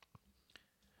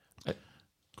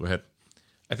 Go ahead.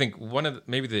 I think one of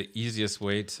maybe the easiest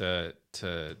way to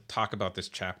talk about this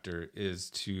chapter is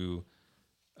to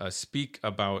speak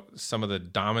about some of the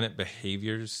dominant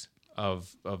behaviors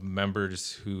of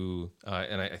members who,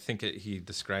 and I think he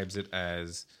describes it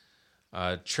as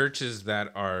churches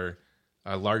that are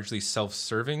largely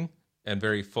self-serving and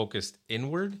very focused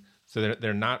inward. So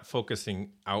they're not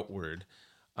focusing outward.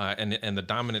 And the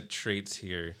dominant traits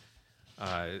here.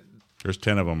 There's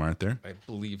 10 of them, aren't there? I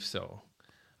believe so.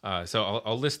 So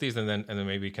I'll list these, and then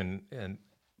maybe we can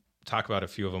talk about a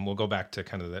few of them. We'll go back to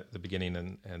kind of the beginning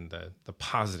and the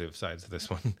positive sides of this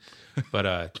one.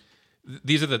 But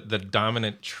these are the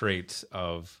dominant traits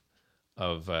of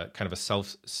kind of a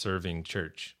self-serving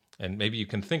church. And maybe you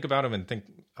can think about them and think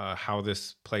how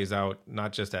this plays out,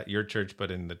 not just at your church,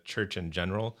 but in the church in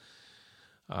general,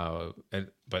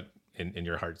 but in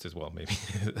your hearts as well, maybe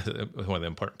one of the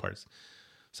important parts.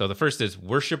 So the first is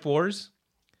worship wars.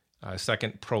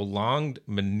 Second, prolonged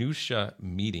minutia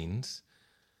meetings.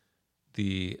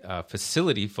 The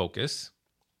facility focus.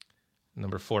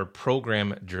 Number 4,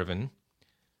 program driven.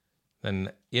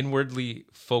 Then inwardly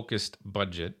focused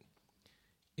budget.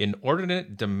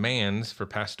 Inordinate demands for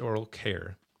pastoral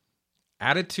care.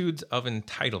 Attitudes of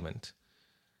entitlement.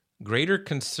 Greater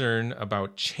concern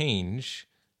about change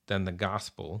than the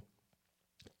gospel.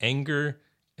 Anger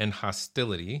and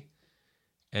hostility.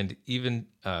 And even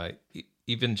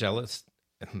evangelist,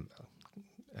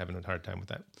 having a hard time with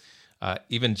that,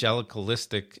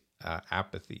 evangelicalistic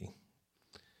apathy.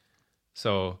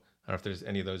 So I don't know if there's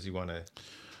any of those you want to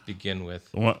begin with.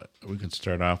 Well, we can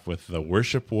start off with the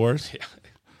worship wars.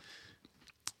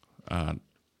 Yeah.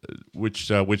 Which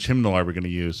hymnal are we going to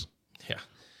use? Yeah.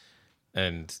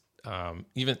 And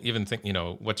even think,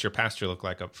 what's your pastor look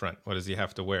like up front? What does he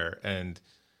have to wear? And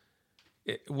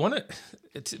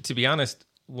to be honest,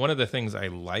 one of the things I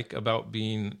like about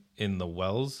being in the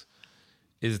Wells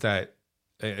is that,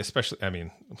 especially,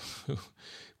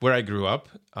 where I grew up,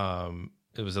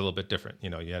 it was a little bit different.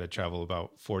 You had to travel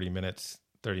about 40 minutes,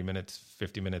 30 minutes,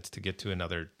 50 minutes to get to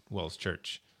another Wells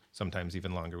church, sometimes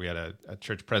even longer. We had a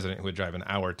church president who would drive an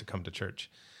hour to come to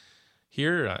church.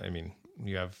 Here,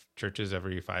 you have churches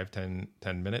every 5-10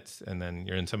 minutes, and then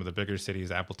you're in some of the bigger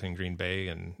cities, Appleton, Green Bay,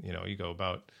 and, you go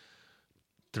about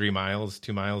 3 miles,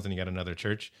 2 miles, and you got another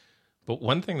church. But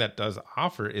one thing that does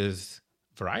offer is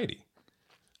variety.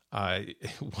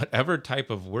 Whatever type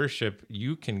of worship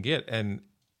you can get. And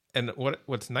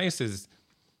what's nice is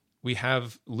we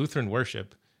have Lutheran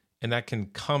worship, and that can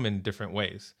come in different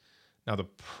ways. Now, the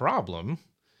problem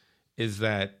is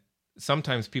that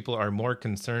sometimes people are more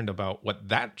concerned about what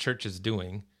that church is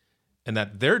doing and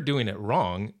that they're doing it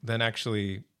wrong than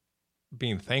actually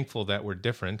being thankful that we're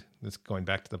different. It's going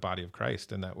back to the body of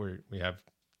Christ, and that we have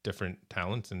different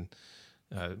talents, and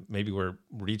maybe we're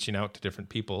reaching out to different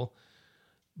people.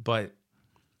 But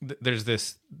there's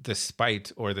this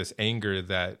spite or this anger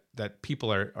that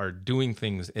people are doing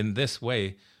things in this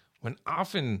way, when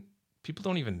often people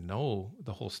don't even know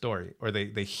the whole story, or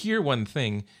they hear one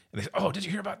thing and they say, "Oh, did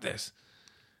you hear about this?"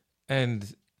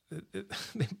 And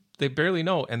they barely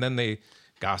know, and then they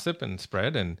gossip and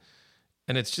spread, and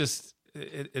it's just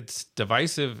it's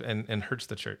divisive and hurts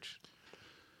the church.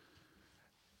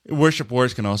 Worship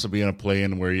wars can also be in a play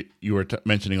in where you were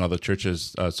mentioning all the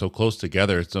churches so close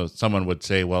together. So someone would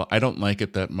say, "Well, I don't like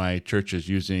it that my church is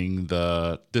using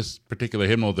this particular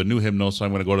hymnal, the new hymnal, so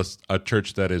I'm going to go to a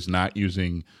church that is not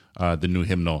using the new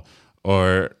hymnal."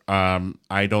 Or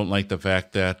I don't like the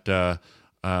fact that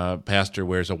pastor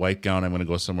wears a white gown. I'm going to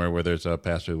go somewhere where there's a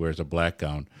pastor who wears a black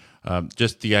gown.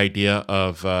 Just the idea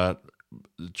of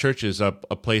church is a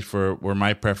place where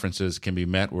my preferences can be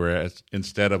met, whereas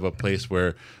instead of a place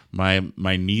where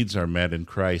my needs are met in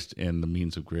Christ in the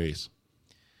means of grace.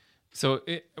 So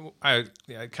I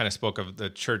kind of spoke of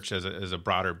the church as a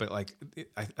broader, but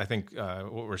I think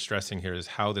what we're stressing here is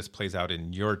how this plays out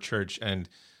in your church, and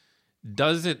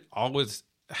does it always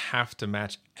have to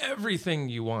match everything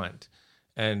you want?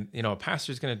 And a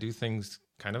pastor's going to do things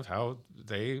kind of how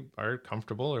they are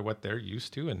comfortable or what they're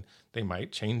used to, and they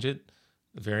might change it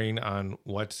varying on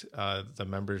what the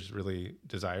members really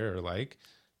desire or like,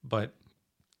 but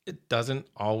it doesn't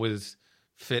always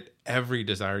fit every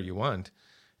desire you want.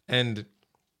 And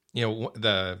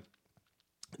the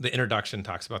introduction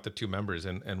talks about the two members,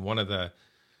 and one of the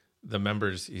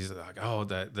members, he's like, "Oh,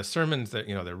 the sermons that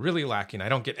they're really lacking. I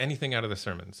don't get anything out of the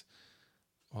sermons."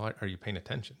 Well, are you paying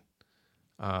attention?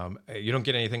 You don't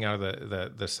get anything out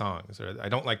of the songs, or I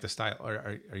don't like the style.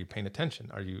 Or are you paying attention?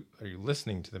 Are you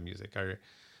listening to the music? And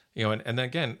then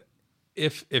again,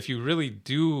 if you really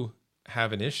do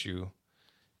have an issue,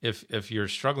 if you're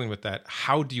struggling with that,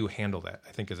 how do you handle that?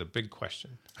 I think is a big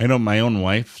question. I know my own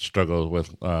wife struggled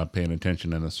with paying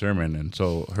attention in the sermon, and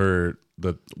so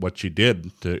what she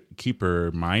did to keep her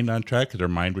mind on track, because her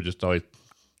mind would just always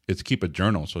keep a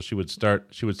journal. So she would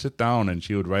sit down and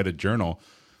she would write a journal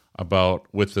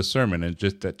with the sermon, and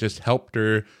that just helped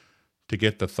her to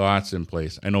get the thoughts in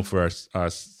place. I know for our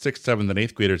 6th, 7th, and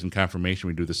 8th graders in confirmation,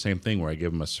 we do the same thing where I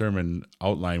give them a sermon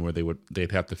outline where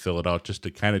they'd have to fill it out just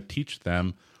to kind of teach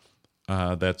them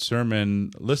that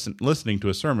sermon. Listening to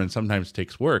a sermon sometimes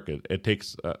takes work. It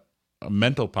takes a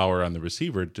mental power on the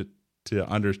receiver to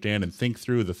understand and think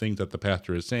through the things that the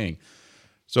pastor is saying.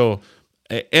 So,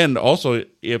 and also,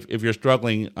 if you're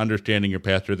struggling understanding your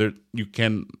pastor, you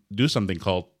can do something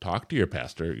called talk to your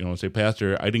pastor. Say,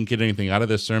 Pastor, I didn't get anything out of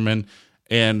this sermon.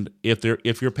 And if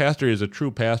your pastor is a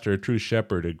true pastor, a true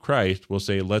shepherd in Christ, we'll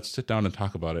say, let's sit down and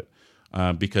talk about it,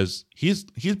 because he's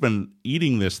been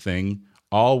eating this thing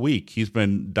all week. He's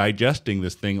been digesting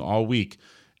this thing all week,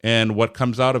 and what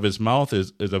comes out of his mouth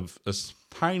is a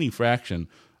tiny fraction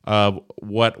of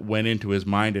what went into his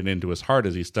mind and into his heart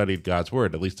as he studied God's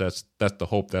word. At least that's the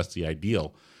hope, that's the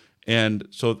ideal. And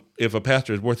so if a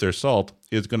pastor is worth their salt,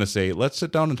 is going to say, let's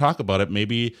sit down and talk about it.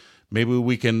 Maybe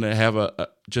we can have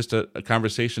just a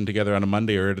conversation together on a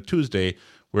Monday or a Tuesday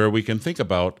where we can think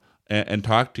about and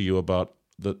talk to you about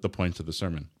the points of the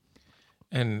sermon.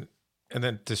 And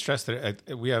then to stress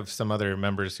that we have some other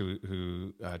members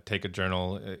who take a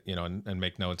journal, and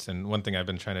make notes. And one thing I've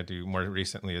been trying to do more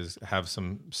recently is have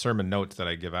some sermon notes that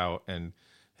I give out, and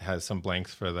has some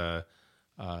blanks for the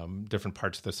different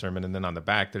parts of the sermon. And then on the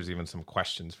back, there's even some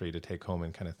questions for you to take home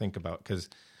and kind of think about. Because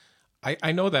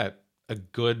I know that a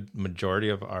good majority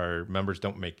of our members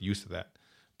don't make use of that,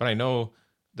 but I know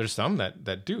there's some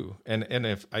that do. And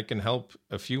if I can help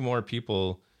a few more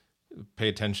people pay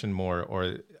attention more,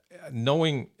 or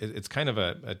knowing, it's kind of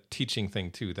a teaching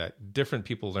thing too, that different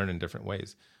people learn in different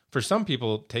ways. For some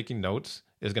people, taking notes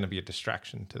is going to be a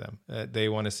distraction to them. They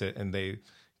want to sit and they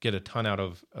get a ton out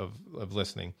of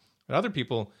listening. But other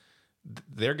people,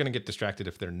 they're going to get distracted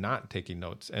if they're not taking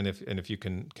notes. And if you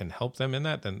can help them in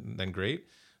that, then great.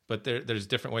 But there's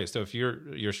different ways. So if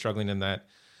you're struggling in that,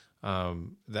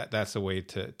 that's a way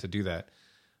to do that.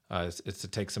 It's to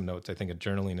take some notes. I think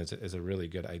journaling is a really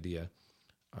good idea.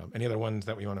 Any other ones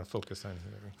that we want to focus on?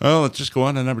 Well, let's just go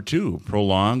on to number 2,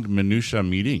 prolonged minutia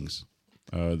meetings.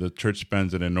 The church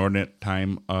spends an inordinate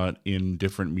time in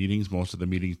different meetings. Most of the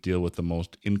meetings deal with the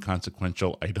most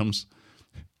inconsequential items.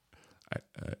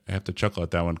 I have to chuckle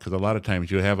at that one, because a lot of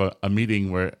times you have a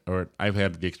meeting or I've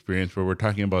had the experience where we're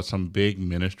talking about some big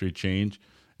ministry change,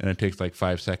 and it takes like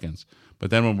 5 seconds. But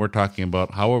then when we're talking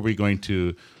about how are we going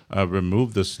to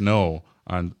remove the snow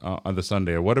on the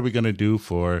Sunday, or what are we going to do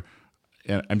for,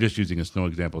 and I'm just using a snow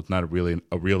example. It's not really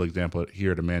a real example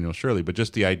here at Emmanuel Shirley, but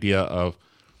just the idea of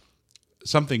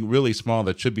something really small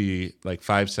that should be like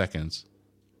 5 seconds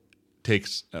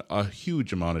takes a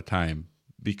huge amount of time,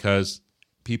 because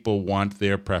people want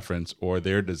their preference or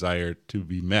their desire to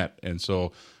be met. And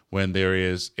so when there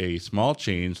is a small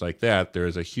change like that, there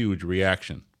is a huge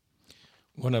reaction.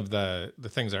 One of the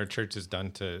things our church has done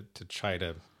to try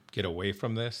to get away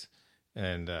from this,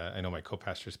 and I know my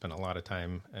co-pastor spent a lot of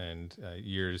time and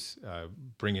years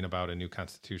bringing about a new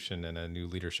constitution and a new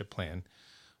leadership plan,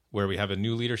 where we have a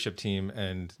new leadership team,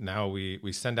 and now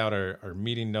we send out our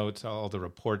meeting notes, all the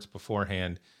reports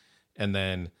beforehand, and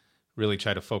then really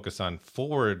try to focus on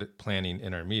forward planning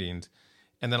in our meetings.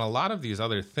 And then a lot of these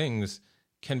other things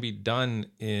can be done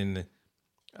in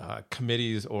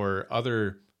committees or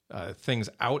other things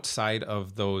outside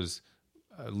of those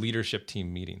leadership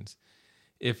team meetings.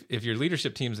 If your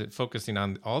leadership team is focusing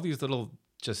on all these little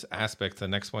just aspects, the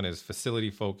next one is facility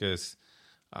focus.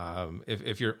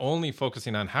 If you're only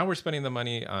focusing on how we're spending the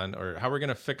money on, or how we're going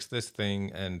to fix this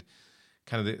thing, and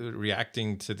kind of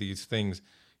reacting to these things,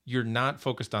 you're not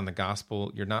focused on the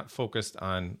gospel. You're not focused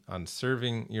on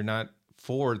serving. You're not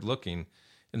forward looking.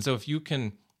 And so if you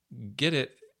can get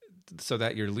it so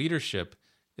that your leadership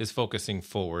is focusing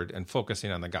forward and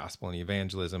focusing on the gospel and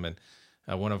evangelism, and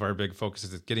one of our big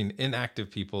focuses is getting inactive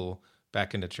people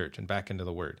back into church and back into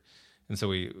the word. And so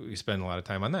we spend a lot of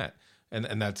time on that.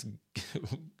 And that's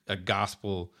a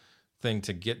gospel thing,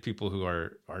 to get people who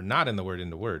are not in the word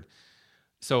into word.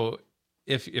 So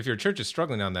if your church is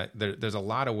struggling on that, there's a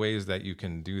lot of ways that you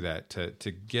can do that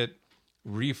to get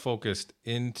refocused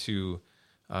into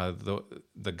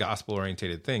the gospel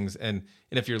orientated things. And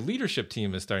if your leadership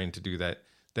team is starting to do that,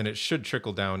 then it should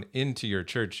trickle down into your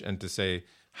church, and to say,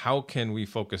 how can we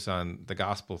focus on the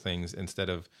gospel things instead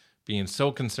of being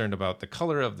so concerned about the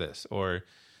color of this or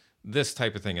this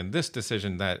type of thing and this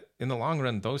decision, that in the long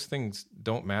run, those things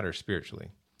don't matter spiritually.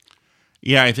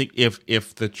 Yeah, I think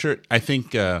if the church, I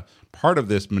think part of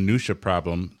this minutia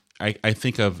problem, I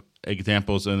think of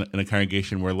examples in a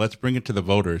congregation where let's bring it to the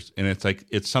voters, and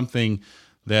it's something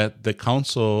that the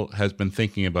council has been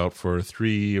thinking about for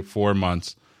 3 or 4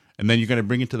 months, and then you're going to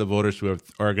bring it to the voters who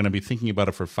are going to be thinking about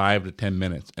it for 5 to 10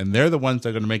 minutes, and they're the ones that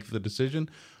are going to make the decision.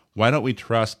 Why don't we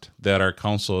trust that our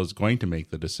council is going to make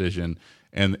the decision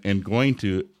and going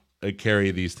to carry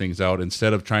these things out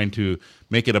instead of trying to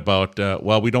make it about,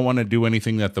 well, we don't want to do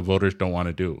anything that the voters don't want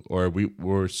to do, or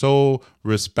we're so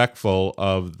respectful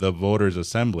of the voters'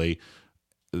 assembly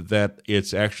that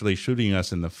it's actually shooting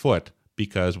us in the foot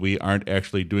because we aren't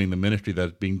actually doing the ministry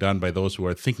that's being done by those who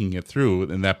are thinking it through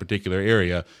in that particular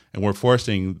area, and we're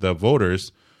forcing the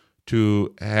voters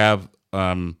to have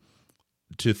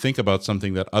to think about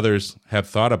something that others have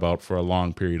thought about for a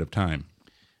long period of time.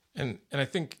 And I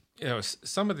think,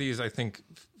 some of these, I think,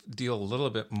 deal a little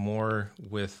bit more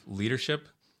with leadership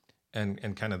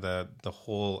and kind of the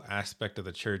whole aspect of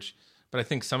the church. But I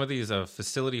think some of these are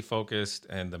facility focused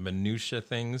and the minutia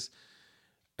things.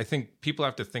 I think people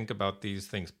have to think about these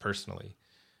things personally.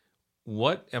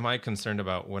 What am I concerned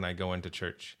about when I go into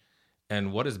church,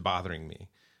 and what is bothering me?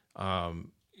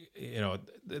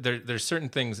 There's certain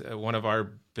things. One of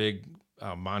our big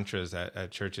mantras at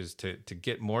church is to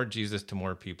get more Jesus to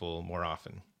more people more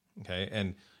often.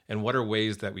 Okay, and what are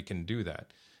ways that we can do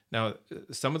that? Now,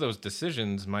 some of those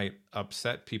decisions might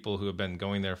upset people who have been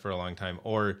going there for a long time,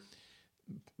 or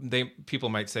people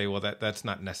might say, well, that's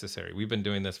not necessary. We've been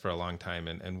doing this for a long time,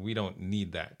 and we don't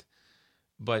need that.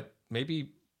 But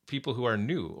maybe people who are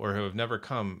new or who have never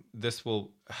come, this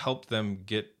will help them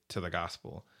get to the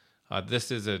gospel.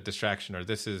 This is a distraction, or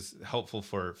this is helpful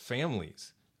for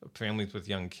families with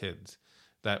young kids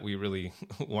that we really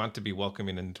want to be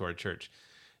welcoming into our church.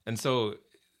 And so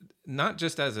not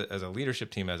just as a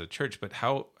leadership team, as a church, but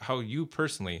how you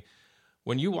personally,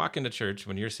 when you walk into church,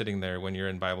 when you're sitting there, when you're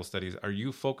in Bible studies, are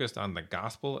you focused on the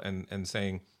gospel and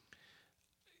saying,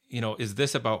 is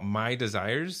this about my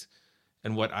desires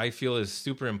and what I feel is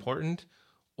super important?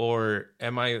 Or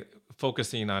am I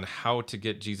focusing on how to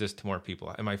get Jesus to more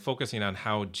people? Am I focusing on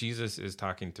how Jesus is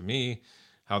talking to me,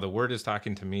 how the word is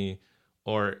talking to me,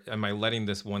 or am I letting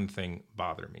this one thing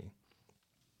bother me?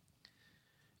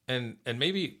 And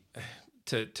maybe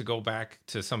to go back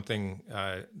to something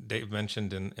Dave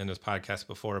mentioned in his podcast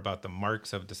before about the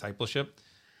marks of discipleship,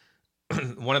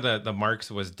 one of the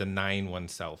marks was denying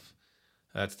oneself.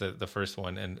 That's the first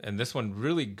one. And this one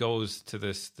really goes to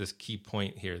this key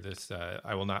point here,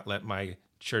 I will not let my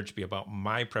church be about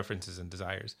my preferences and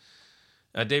desires.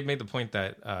 Dave made the point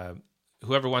that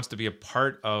whoever wants to be a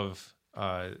part of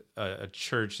a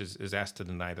church is asked to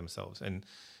deny themselves. And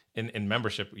in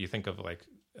membership, you think of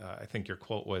I think your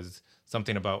quote was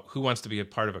something about who wants to be a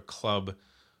part of a club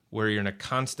where you're in a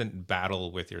constant battle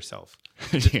with yourself.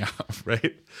 Yeah,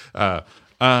 right.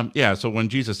 So when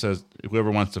Jesus says,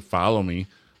 whoever wants to follow me,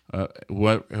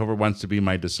 whoever wants to be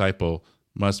my disciple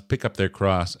must pick up their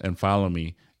cross and follow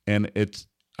me. And it's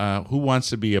who wants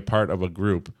to be a part of a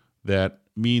group that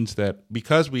means that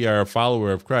because we are a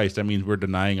follower of Christ, that means we're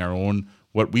denying our own,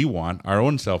 what we want, our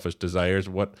own selfish desires,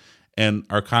 and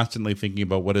are constantly thinking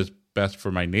about what is best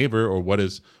for my neighbor, or what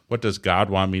does God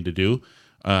want me to do.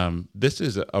 This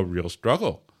is a real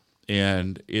struggle,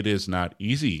 and it is not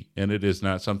easy, and it is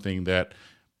not something that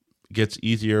gets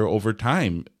easier over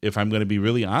time, if I'm going to be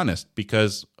really honest,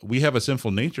 because we have a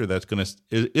sinful nature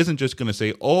isn't just going to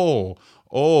say, oh,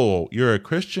 you're a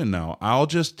Christian now, I'll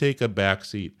just take a back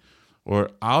seat,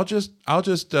 or you're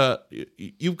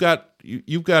going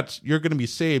to be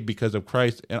saved because of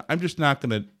Christ, and I'm just not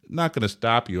going to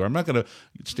stop you. I'm not going to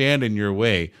stand in your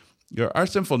way. Our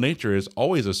sinful nature is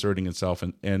always asserting itself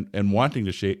and wanting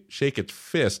to shake its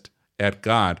fist at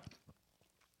God.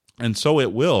 And so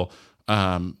it will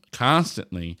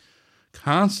constantly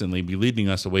be leading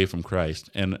us away from Christ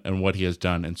and what he has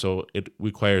done. And so it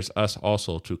requires us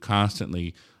also to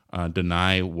constantly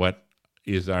deny what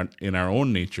is in our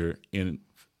own nature in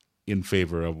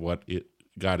favor of what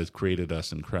God has created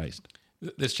us in Christ.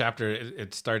 This chapter,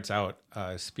 it starts out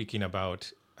speaking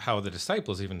about how the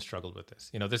disciples even struggled with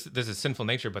this. This is sinful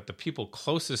nature, but the people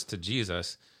closest to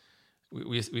Jesus,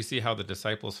 we see how the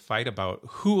disciples fight about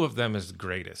who of them is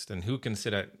greatest and who can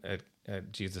sit at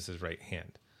Jesus' right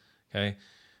hand. Okay,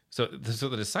 so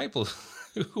the disciples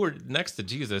who were next to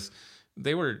Jesus,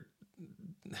 they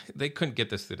couldn't get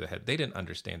this through their head. They didn't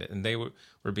understand it, and they were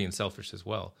being selfish as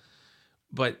well.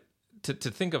 But to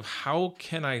think of how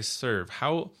can I serve?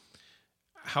 How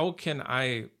can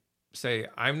I say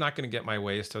I'm not going to get my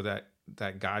way so that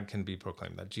God can be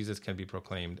proclaimed, that Jesus can be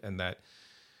proclaimed, and that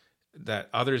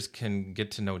others can get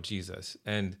to know Jesus,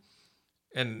 and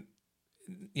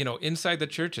inside the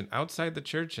church and outside the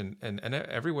church and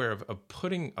everywhere of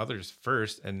putting others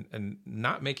first and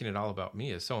not making it all about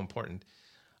me is so important.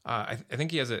 I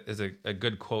think he has a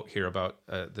good quote here about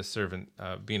the servant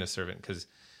being a servant, because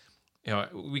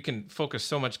we can focus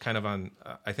so much kind of on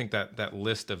I think that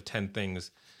list of 10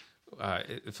 things.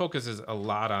 It focuses a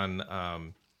lot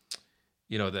on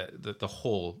the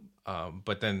whole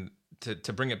But then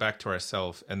to bring it back to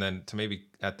ourselves, and then to maybe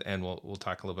at the end we'll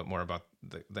talk a little bit more about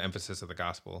the emphasis of the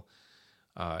gospel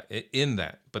in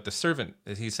that. But the servant,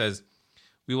 he says,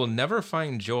 we will never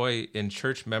find joy in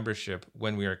church membership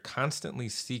when we are constantly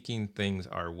seeking things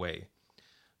our way.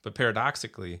 But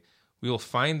paradoxically, we will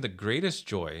find the greatest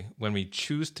joy when we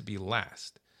choose to be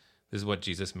last. This is what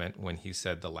Jesus meant when he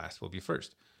said the last will be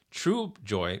first. True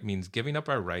joy means giving up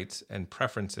our rights and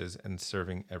preferences and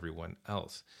serving everyone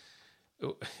else.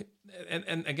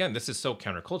 And again, this is so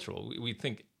countercultural. We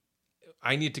think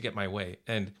I need to get my way.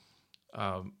 And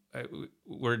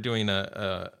we're doing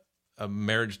a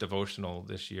marriage devotional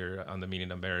this year on the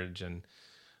meaning of marriage. And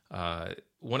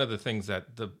one of the things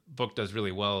that the book does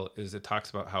really well is it talks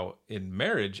about how in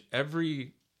marriage,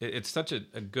 it's such a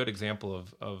good example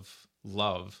of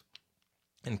love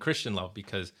and Christian love,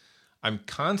 because I'm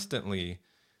constantly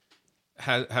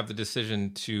have the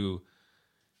decision to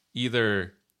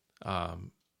either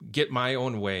get my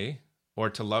own way or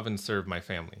to love and serve my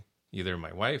family, either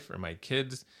my wife or my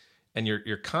kids. And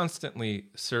you're constantly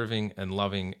serving and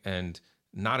loving, and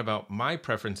not about my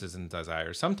preferences and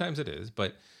desires. Sometimes it is,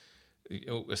 but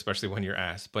especially when you're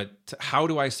asked, but how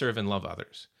do I serve and love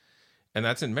others? And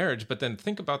that's in marriage. But then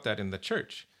think about that in the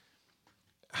church.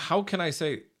 How can I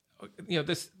say,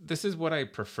 this is what I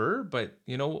prefer, but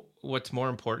what's more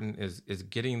important is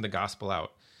getting the gospel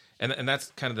out. And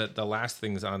that's kind of the last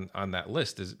things on that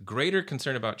list is greater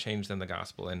concern about change than the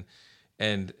gospel,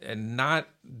 and not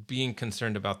being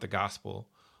concerned about the gospel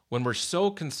when we're so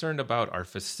concerned about our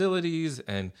facilities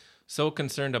and so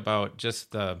concerned about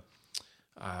just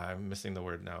I'm missing the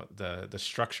word now, the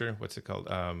structure, what's it called?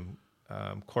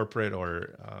 Corporate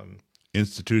or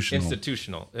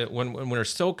institutional. When we're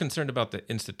so concerned about the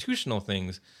institutional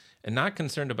things and not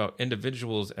concerned about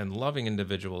individuals and loving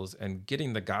individuals and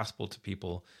getting the gospel to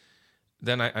people,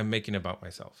 then I'm making it about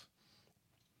myself.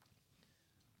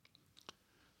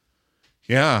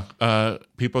 Yeah,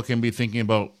 people can be thinking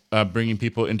about bringing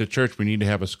people into church. We need to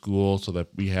have a school so that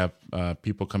we have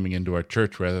people coming into our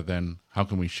church, rather than how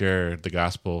can we share the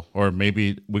gospel? Or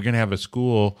maybe we're going to have a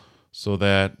school so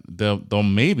that they'll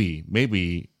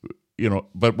maybe,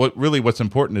 but what's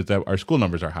important is that our school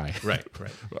numbers are high.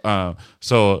 Right.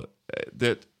 So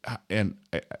that, and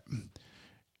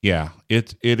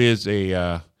it is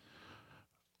a.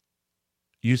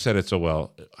 You said it so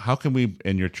well. How can we,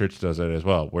 and your church does it as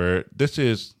well, where this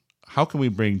is, how can we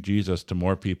bring Jesus to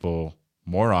more people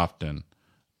more often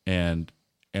and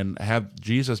have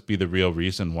Jesus be the real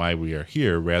reason why we are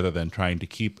here, rather than trying to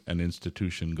keep an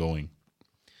institution going?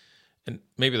 And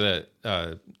maybe the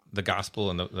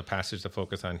gospel and the passage to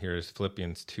focus on here is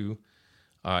Philippians 2.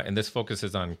 And this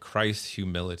focuses on Christ's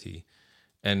humility.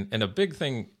 And a big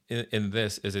thing in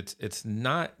this is it's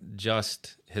not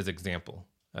just his example.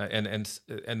 And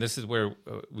this is where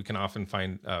we can often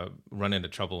run into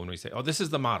trouble when we say, "Oh, this is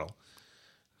the model."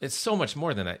 It's so much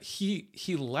more than that.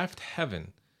 He left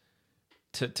heaven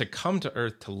to come to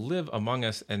earth, to live among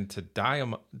us, and to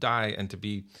die and to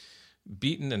be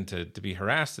beaten and to be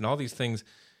harassed and all these things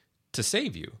to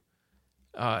save you.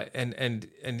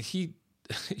 And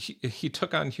he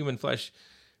took on human flesh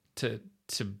to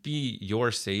be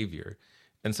your savior.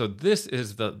 And so this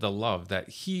is the love that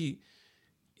he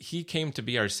came to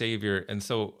be our savior. And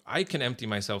so I can empty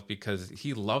myself because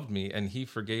he loved me and he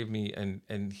forgave me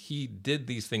and he did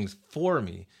these things for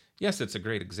me. Yes, it's a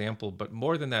great example, but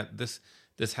more than that, this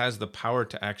has the power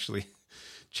to actually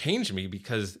change me,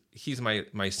 because he's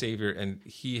my savior and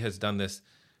he has done this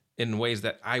in ways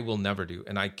that I will never do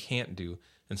and I can't do.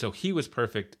 And so he was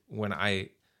perfect when I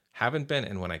haven't been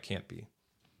and when I can't be.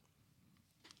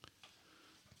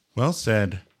 Well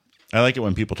said. I like it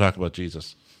when people talk about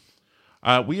Jesus.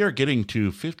 We are getting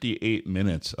to 58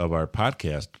 minutes of our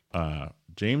podcast.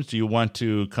 James, do you want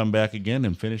to come back again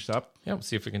and finish up? Yeah, we'll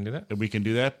see if we can do that. We can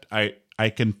do that. I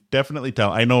can definitely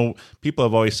tell. I know people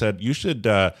have always said you should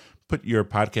put your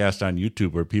podcast on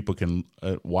YouTube where people can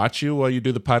watch you while you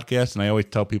do the podcast. And I always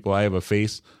tell people I have a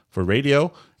face for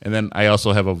radio, and then I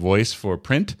also have a voice for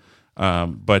print.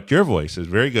 But your voice is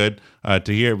very good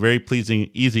to hear, very pleasing,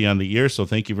 easy on the ear. So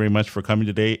thank you very much for coming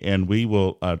today. And we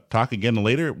will talk again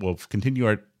later. We'll continue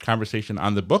our conversation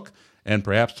on the book and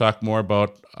perhaps talk more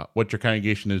about what your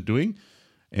congregation is doing.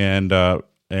 And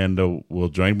we'll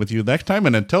join with you next time.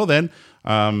 And until then,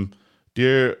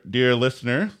 dear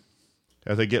listener,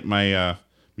 as I get my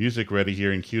music ready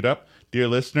here and queued up, dear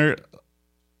listener,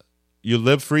 you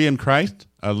live free in Christ,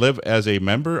 live as a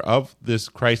member of this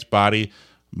Christ body,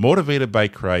 motivated by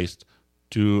Christ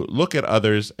to look at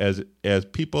others as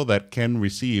people that can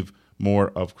receive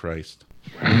more of Christ.